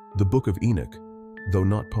 The Book of Enoch, though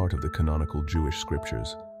not part of the canonical Jewish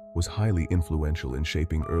scriptures, was highly influential in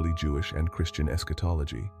shaping early Jewish and Christian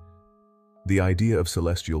eschatology. The idea of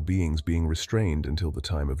celestial beings being restrained until the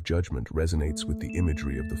time of judgment resonates with the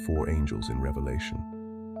imagery of the four angels in Revelation.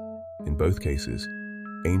 In both cases,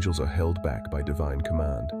 angels are held back by divine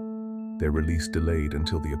command, their release delayed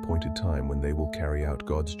until the appointed time when they will carry out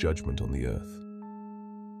God's judgment on the earth.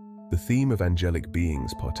 The theme of angelic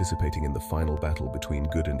beings participating in the final battle between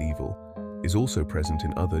good and evil is also present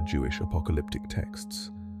in other Jewish apocalyptic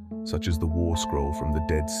texts, such as the War Scroll from the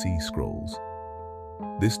Dead Sea Scrolls.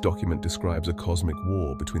 This document describes a cosmic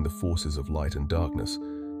war between the forces of light and darkness,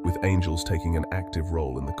 with angels taking an active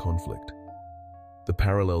role in the conflict. The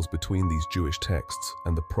parallels between these Jewish texts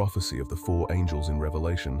and the prophecy of the four angels in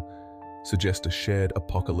Revelation suggest a shared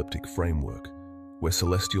apocalyptic framework, where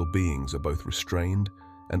celestial beings are both restrained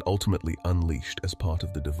and ultimately unleashed as part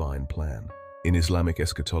of the divine plan. In Islamic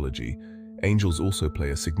eschatology, angels also play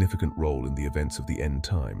a significant role in the events of the end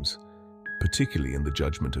times, particularly in the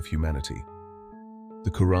judgment of humanity. The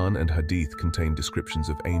Quran and Hadith contain descriptions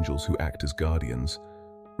of angels who act as guardians,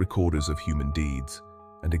 recorders of human deeds,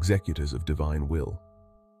 and executors of divine will.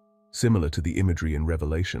 Similar to the imagery in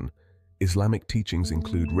Revelation, Islamic teachings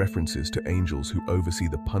include references to angels who oversee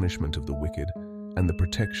the punishment of the wicked and the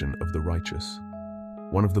protection of the righteous.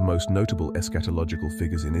 One of the most notable eschatological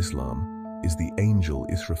figures in Islam is the angel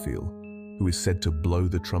Israfil, who is said to blow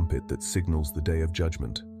the trumpet that signals the day of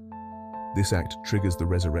judgment. This act triggers the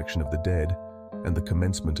resurrection of the dead and the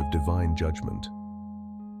commencement of divine judgment.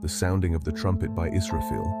 The sounding of the trumpet by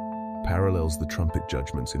Israfil parallels the trumpet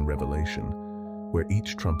judgments in Revelation, where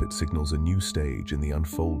each trumpet signals a new stage in the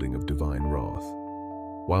unfolding of divine wrath.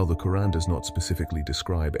 While the Quran does not specifically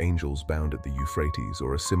describe angels bound at the Euphrates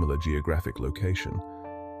or a similar geographic location,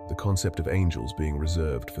 the concept of angels being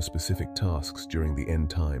reserved for specific tasks during the end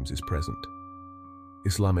times is present.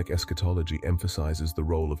 Islamic eschatology emphasizes the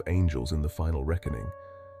role of angels in the final reckoning,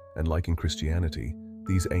 and like in Christianity,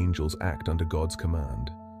 these angels act under God's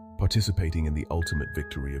command, participating in the ultimate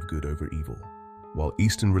victory of good over evil. While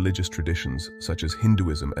Eastern religious traditions, such as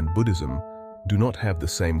Hinduism and Buddhism, do not have the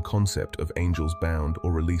same concept of angels bound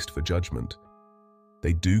or released for judgment,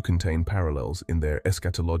 they do contain parallels in their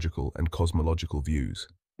eschatological and cosmological views.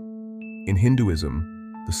 In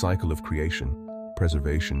Hinduism, the cycle of creation,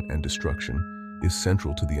 preservation, and destruction is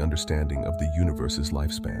central to the understanding of the universe's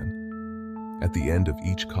lifespan. At the end of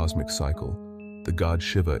each cosmic cycle, the god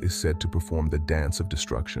Shiva is said to perform the dance of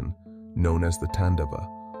destruction, known as the Tandava,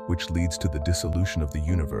 which leads to the dissolution of the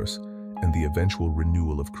universe and the eventual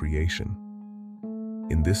renewal of creation.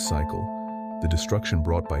 In this cycle, the destruction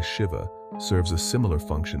brought by Shiva serves a similar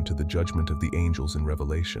function to the judgment of the angels in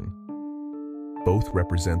Revelation. Both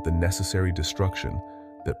represent the necessary destruction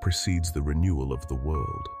that precedes the renewal of the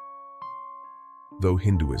world. Though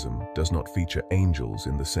Hinduism does not feature angels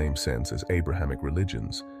in the same sense as Abrahamic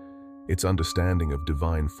religions, its understanding of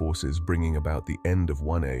divine forces bringing about the end of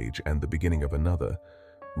one age and the beginning of another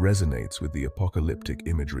resonates with the apocalyptic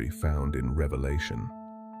imagery found in Revelation.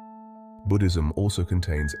 Buddhism also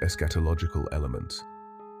contains eschatological elements,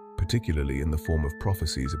 particularly in the form of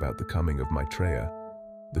prophecies about the coming of Maitreya,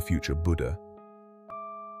 the future Buddha.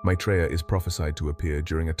 Maitreya is prophesied to appear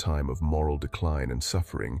during a time of moral decline and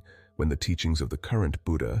suffering when the teachings of the current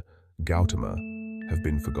Buddha, Gautama, have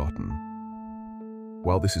been forgotten.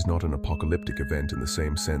 While this is not an apocalyptic event in the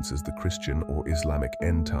same sense as the Christian or Islamic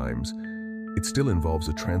end times, it still involves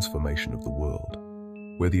a transformation of the world,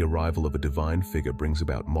 where the arrival of a divine figure brings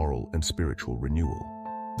about moral and spiritual renewal.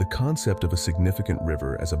 The concept of a significant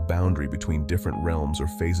river as a boundary between different realms or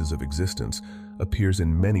phases of existence appears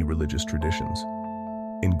in many religious traditions.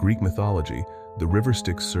 In Greek mythology, the river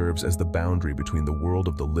Styx serves as the boundary between the world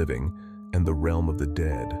of the living and the realm of the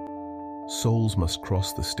dead. souls must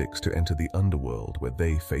cross the Styx to enter the underworld where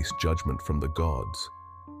they face judgment from the gods.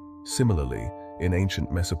 Similarly, in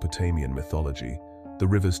ancient Mesopotamian mythology, the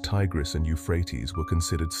rivers Tigris and Euphrates were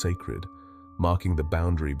considered sacred, marking the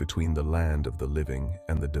boundary between the land of the living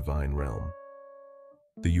and the divine realm.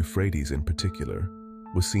 The Euphrates in particular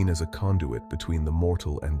was seen as a conduit between the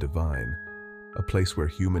mortal and divine, a place where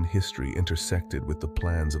human history intersected with the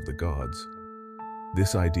plans of the gods.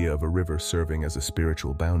 This idea of a river serving as a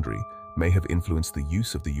spiritual boundary may have influenced the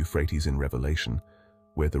use of the Euphrates in Revelation,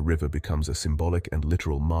 where the river becomes a symbolic and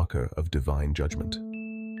literal marker of divine judgment.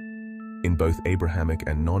 In both Abrahamic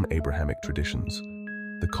and non-Abrahamic traditions,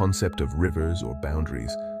 the concept of rivers or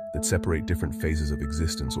boundaries that separate different phases of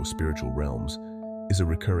existence or spiritual realms is a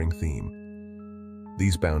recurring theme.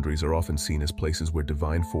 These boundaries are often seen as places where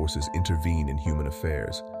divine forces intervene in human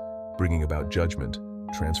affairs, bringing about judgment,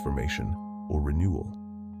 transformation, or renewal.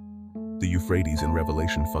 The Euphrates in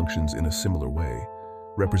Revelation functions in a similar way,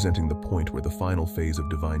 representing the point where the final phase of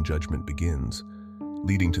divine judgment begins,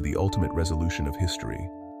 leading to the ultimate resolution of history.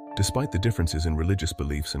 Despite the differences in religious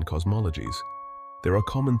beliefs and cosmologies, there are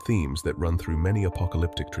common themes that run through many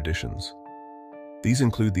apocalyptic traditions. These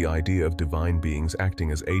include the idea of divine beings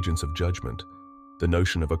acting as agents of judgment, the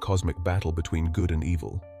notion of a cosmic battle between good and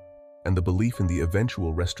evil, and the belief in the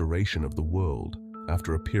eventual restoration of the world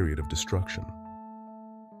after a period of destruction.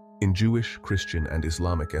 In Jewish, Christian, and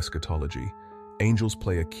Islamic eschatology, angels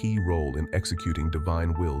play a key role in executing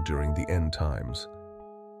divine will during the end times.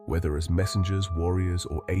 Whether as messengers, warriors,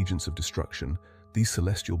 or agents of destruction, these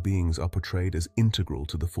celestial beings are portrayed as integral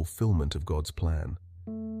to the fulfillment of God's plan.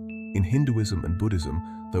 In Hinduism and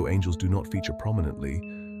Buddhism, though angels do not feature prominently,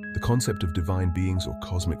 the concept of divine beings or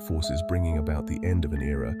cosmic forces bringing about the end of an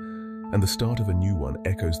era and the start of a new one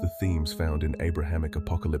echoes the themes found in Abrahamic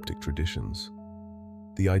apocalyptic traditions.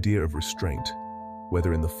 The idea of restraint,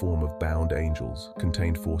 whether in the form of bound angels,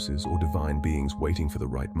 contained forces, or divine beings waiting for the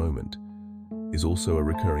right moment, is also a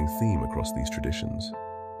recurring theme across these traditions.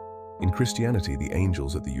 In Christianity, the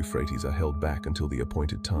angels at the Euphrates are held back until the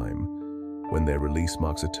appointed time, when their release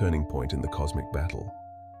marks a turning point in the cosmic battle.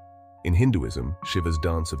 In Hinduism, Shiva's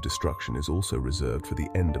dance of destruction is also reserved for the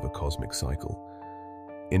end of a cosmic cycle,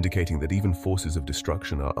 indicating that even forces of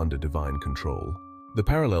destruction are under divine control. The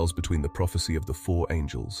parallels between the prophecy of the four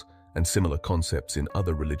angels and similar concepts in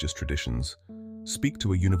other religious traditions speak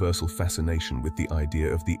to a universal fascination with the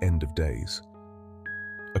idea of the end of days.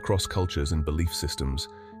 Across cultures and belief systems,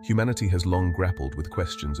 humanity has long grappled with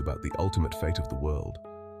questions about the ultimate fate of the world,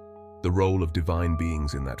 the role of divine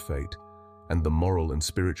beings in that fate, and the moral and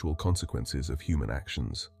spiritual consequences of human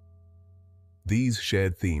actions. These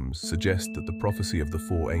shared themes suggest that the prophecy of the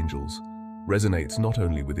four angels resonates not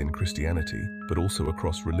only within Christianity, but also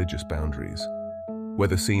across religious boundaries.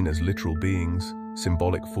 Whether seen as literal beings,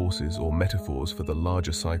 symbolic forces, or metaphors for the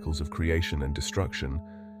larger cycles of creation and destruction,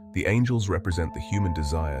 the angels represent the human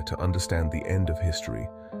desire to understand the end of history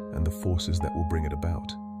and the forces that will bring it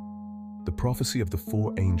about. The prophecy of the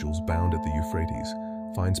four angels bound at the Euphrates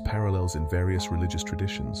finds parallels in various religious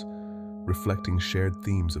traditions, reflecting shared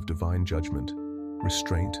themes of divine judgment,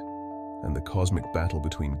 restraint, and the cosmic battle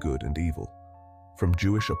between good and evil. From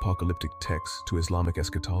Jewish apocalyptic texts to Islamic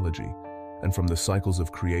eschatology, and from the cycles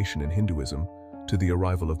of creation in Hinduism to the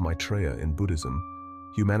arrival of Maitreya in Buddhism,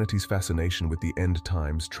 humanity's fascination with the end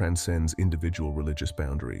times transcends individual religious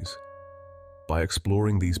boundaries. By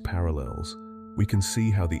exploring these parallels, we can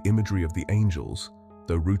see how the imagery of the angels,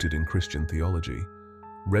 though rooted in Christian theology,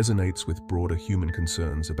 resonates with broader human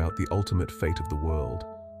concerns about the ultimate fate of the world.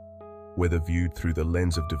 Whether viewed through the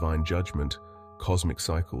lens of divine judgment, cosmic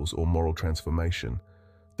cycles, or moral transformation,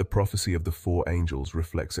 the prophecy of the four angels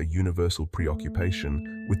reflects a universal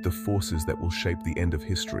preoccupation with the forces that will shape the end of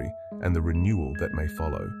history and the renewal that may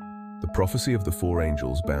follow. The prophecy of the four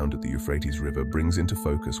angels bound at the Euphrates River brings into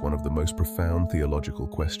focus one of the most profound theological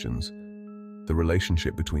questions: the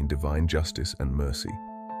relationship between divine justice and mercy.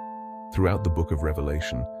 Throughout the book of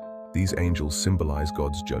Revelation, these angels symbolize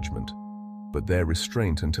God's judgment, but their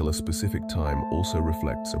restraint until a specific time also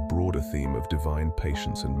reflects a broader theme of divine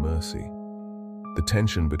patience and mercy. The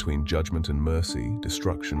tension between judgment and mercy,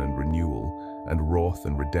 destruction and renewal, and wrath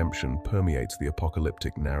and redemption permeates the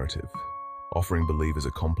apocalyptic narrative, offering believers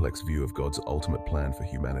a complex view of God's ultimate plan for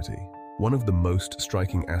humanity. One of the most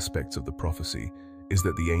striking aspects of the prophecy is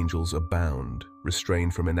that the angels are bound,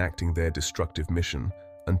 restrained from enacting their destructive mission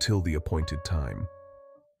until the appointed time.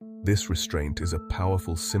 This restraint is a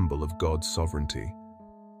powerful symbol of God's sovereignty.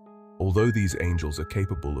 Although these angels are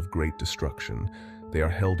capable of great destruction, they are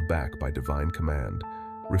held back by divine command,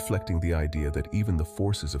 reflecting the idea that even the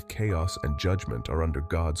forces of chaos and judgment are under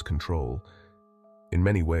God's control. In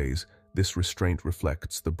many ways, This restraint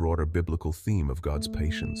reflects the broader biblical theme of God's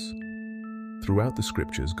patience. Throughout the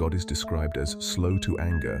scriptures, God is described as slow to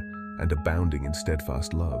anger and abounding in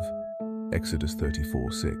steadfast love. Exodus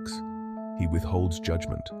 34:6. He withholds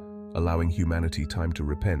judgment, allowing humanity time to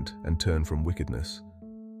repent and turn from wickedness.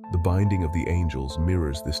 The binding of the angels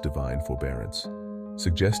mirrors this divine forbearance,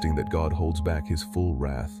 suggesting that God holds back his full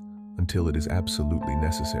wrath until it is absolutely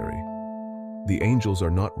necessary. The angels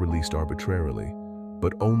are not released arbitrarily,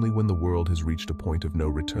 but only when the world has reached a point of no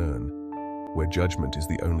return, where judgment is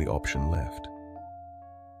the only option left.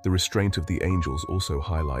 The restraint of the angels also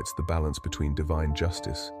highlights the balance between divine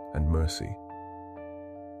justice and mercy.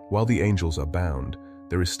 While the angels are bound,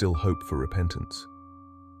 there is still hope for repentance.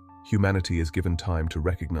 Humanity is given time to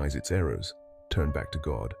recognize its errors, turn back to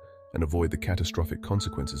God, and avoid the catastrophic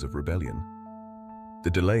consequences of rebellion. The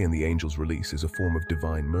delay in the angels' release is a form of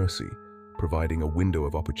divine mercy, providing a window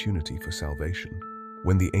of opportunity for salvation.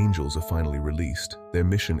 When the angels are finally released, their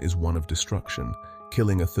mission is one of destruction,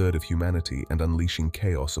 killing a third of humanity and unleashing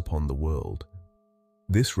chaos upon the world.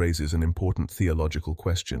 This raises an important theological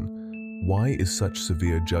question. Why is such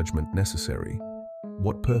severe judgment necessary?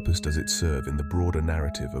 What purpose does it serve in the broader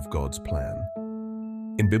narrative of God's plan?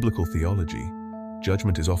 In biblical theology,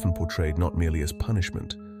 judgment is often portrayed not merely as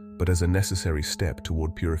punishment, but as a necessary step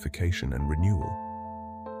toward purification and renewal.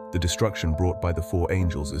 The destruction brought by the four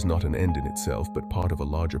angels is not an end in itself, but part of a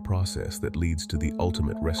larger process that leads to the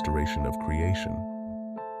ultimate restoration of creation.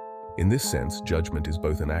 In this sense, judgment is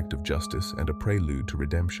both an act of justice and a prelude to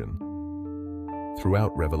redemption.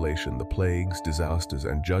 Throughout Revelation, the plagues, disasters,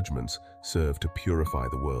 and judgments serve to purify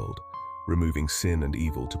the world, removing sin and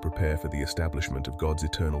evil to prepare for the establishment of God's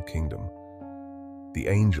eternal kingdom. The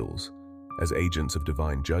angels, as agents of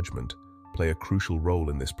divine judgment, play a crucial role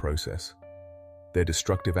in this process. Their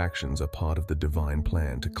destructive actions are part of the divine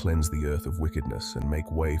plan to cleanse the earth of wickedness and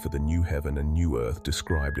make way for the new heaven and new earth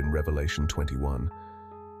described in Revelation 21.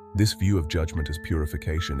 This view of judgment as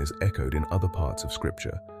purification is echoed in other parts of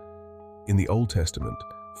Scripture. In the Old Testament,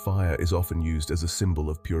 fire is often used as a symbol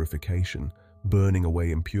of purification, burning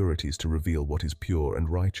away impurities to reveal what is pure and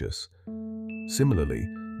righteous. Similarly,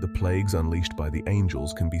 the plagues unleashed by the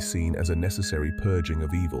angels can be seen as a necessary purging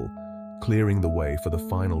of evil, clearing the way for the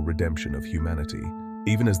final redemption of humanity.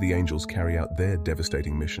 Even as the angels carry out their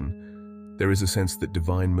devastating mission, there is a sense that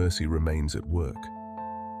divine mercy remains at work.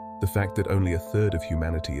 The fact that only a third of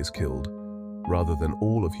humanity is killed, rather than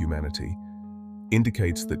all of humanity,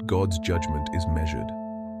 indicates that God's judgment is measured.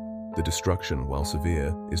 The destruction, while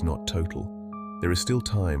severe, is not total. There is still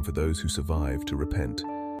time for those who survive to repent,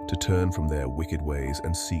 to turn from their wicked ways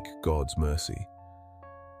and seek God's mercy.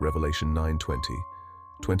 Revelation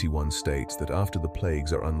 9:20-21 states that after the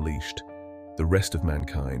plagues are unleashed, the rest of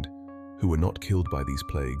mankind, who were not killed by these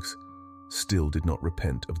plagues, still did not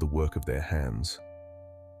repent of the work of their hands.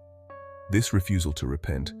 This refusal to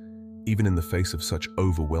repent, even in the face of such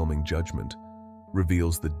overwhelming judgment,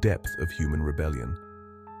 reveals the depth of human rebellion.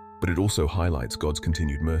 But it also highlights God's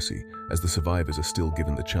continued mercy, as the survivors are still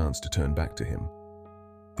given the chance to turn back to Him.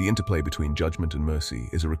 The interplay between judgment and mercy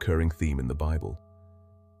is a recurring theme in the Bible.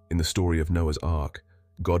 In the story of Noah's Ark,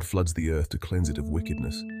 God floods the earth to cleanse it of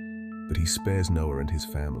wickedness, but He spares Noah and his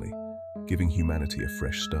family, giving humanity a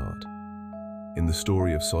fresh start. In the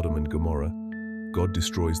story of Sodom and Gomorrah, God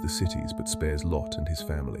destroys the cities but spares Lot and his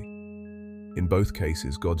family. In both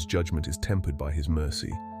cases, God's judgment is tempered by His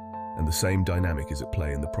mercy, and the same dynamic is at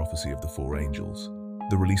play in the prophecy of the four angels.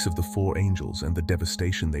 The release of the four angels and the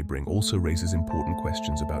devastation they bring also raises important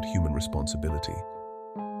questions about human responsibility.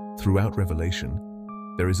 Throughout Revelation,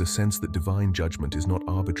 there is a sense that divine judgment is not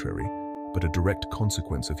arbitrary, but a direct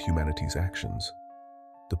consequence of humanity's actions.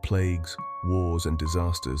 The plagues, wars, and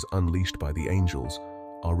disasters unleashed by the angels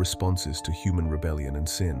are responses to human rebellion and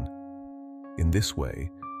sin. In this way,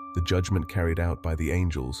 the judgment carried out by the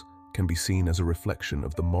angels can be seen as a reflection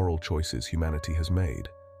of the moral choices humanity has made.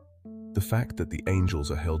 The fact that the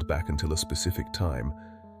angels are held back until a specific time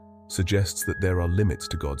suggests that there are limits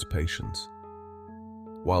to God's patience.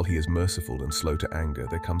 While He is merciful and slow to anger,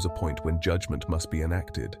 there comes a point when judgment must be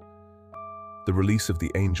enacted. The release of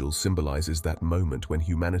the angels symbolizes that moment when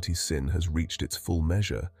humanity's sin has reached its full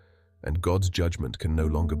measure, and God's judgment can no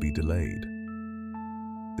longer be delayed.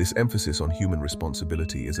 This emphasis on human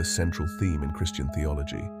responsibility is a central theme in Christian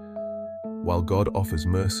theology. While God offers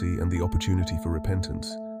mercy and the opportunity for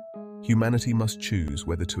repentance, humanity must choose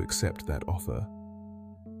whether to accept that offer.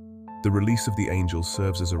 The release of the angels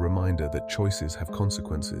serves as a reminder that choices have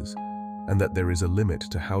consequences, and that there is a limit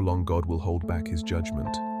to how long God will hold back His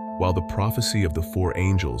judgment. While the prophecy of the four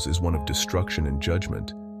angels is one of destruction and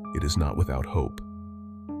judgment, it is not without hope.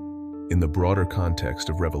 In the broader context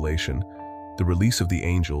of Revelation, the release of the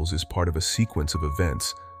angels is part of a sequence of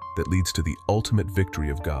events that leads to the ultimate victory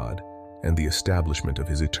of God and the establishment of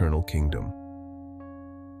his eternal kingdom.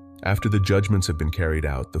 After the judgments have been carried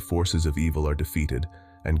out, the forces of evil are defeated,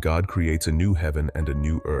 and God creates a new heaven and a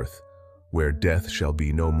new earth, where death shall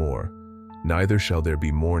be no more, neither shall there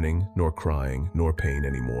be mourning, nor crying, nor pain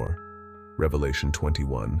anymore. Revelation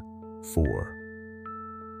 21:4.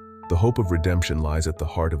 The hope of redemption lies at the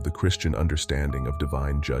heart of the Christian understanding of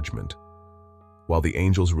divine judgment. While the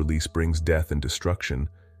angels' release brings death and destruction,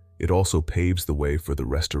 it also paves the way for the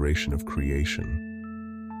restoration of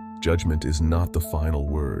creation. Judgment is not the final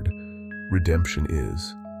word, redemption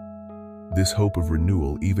is. This hope of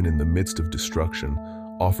renewal, even in the midst of destruction,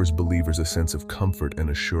 offers believers a sense of comfort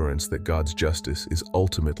and assurance that God's justice is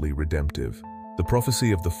ultimately redemptive. The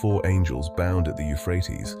prophecy of the four angels bound at the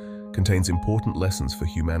Euphrates contains important lessons for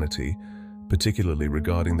humanity, particularly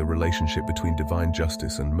regarding the relationship between divine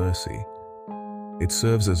justice and mercy. It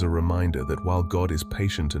serves as a reminder that while God is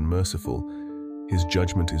patient and merciful, his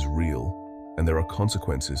judgment is real, and there are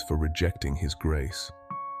consequences for rejecting his grace.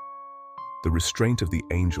 The restraint of the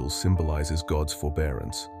angels symbolizes God's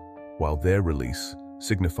forbearance, while their release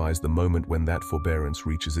signifies the moment when that forbearance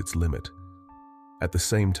reaches its limit. At the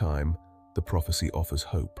same time, the prophecy offers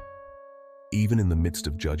hope. Even in the midst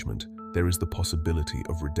of judgment, there is the possibility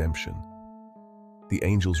of redemption. The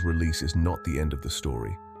angels' release is not the end of the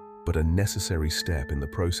story, but a necessary step in the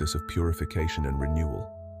process of purification and renewal.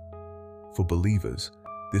 For believers,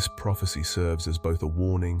 this prophecy serves as both a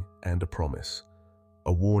warning and a promise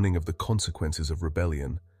of the consequences of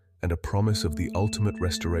rebellion, and a promise of the ultimate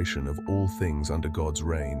restoration of all things under God's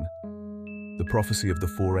reign. The prophecy of the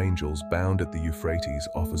four angels bound at the Euphrates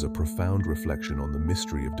offers a profound reflection on the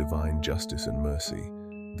mystery of divine justice and mercy.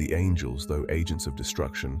 The angels, though agents of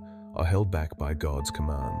destruction, are held back by God's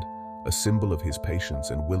command, a symbol of his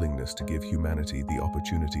patience and willingness to give humanity the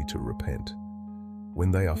opportunity to repent.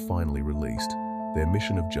 When they are finally released, their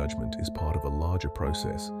mission of judgment is part of a larger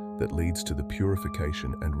process that leads to the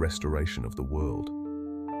purification and restoration of the world.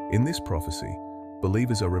 In this prophecy,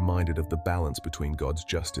 believers are reminded of the balance between God's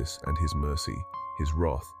justice and his mercy, his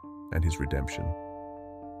wrath, and his redemption.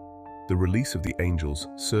 The release of the angels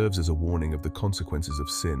serves as a warning of the consequences of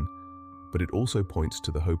sin, but it also points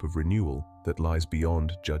to the hope of renewal that lies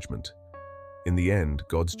beyond judgment. In the end,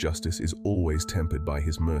 God's justice is always tempered by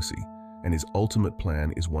his mercy, and his ultimate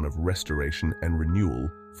plan is one of restoration and renewal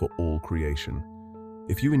for all creation.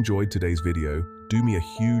 If you enjoyed today's video, do me a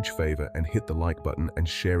huge favor and hit the like button and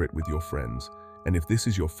share it with your friends. And if this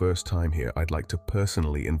is your first time here, I'd like to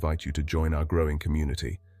personally invite you to join our growing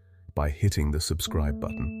community by hitting the subscribe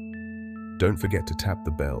button. Don't forget to tap the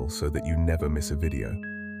bell so that you never miss a video.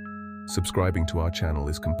 Subscribing to our channel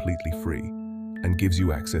is completely free and gives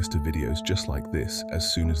you access to videos just like this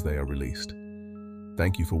as soon as they are released.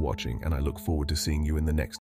 Thank you for watching, and I look forward to seeing you in the next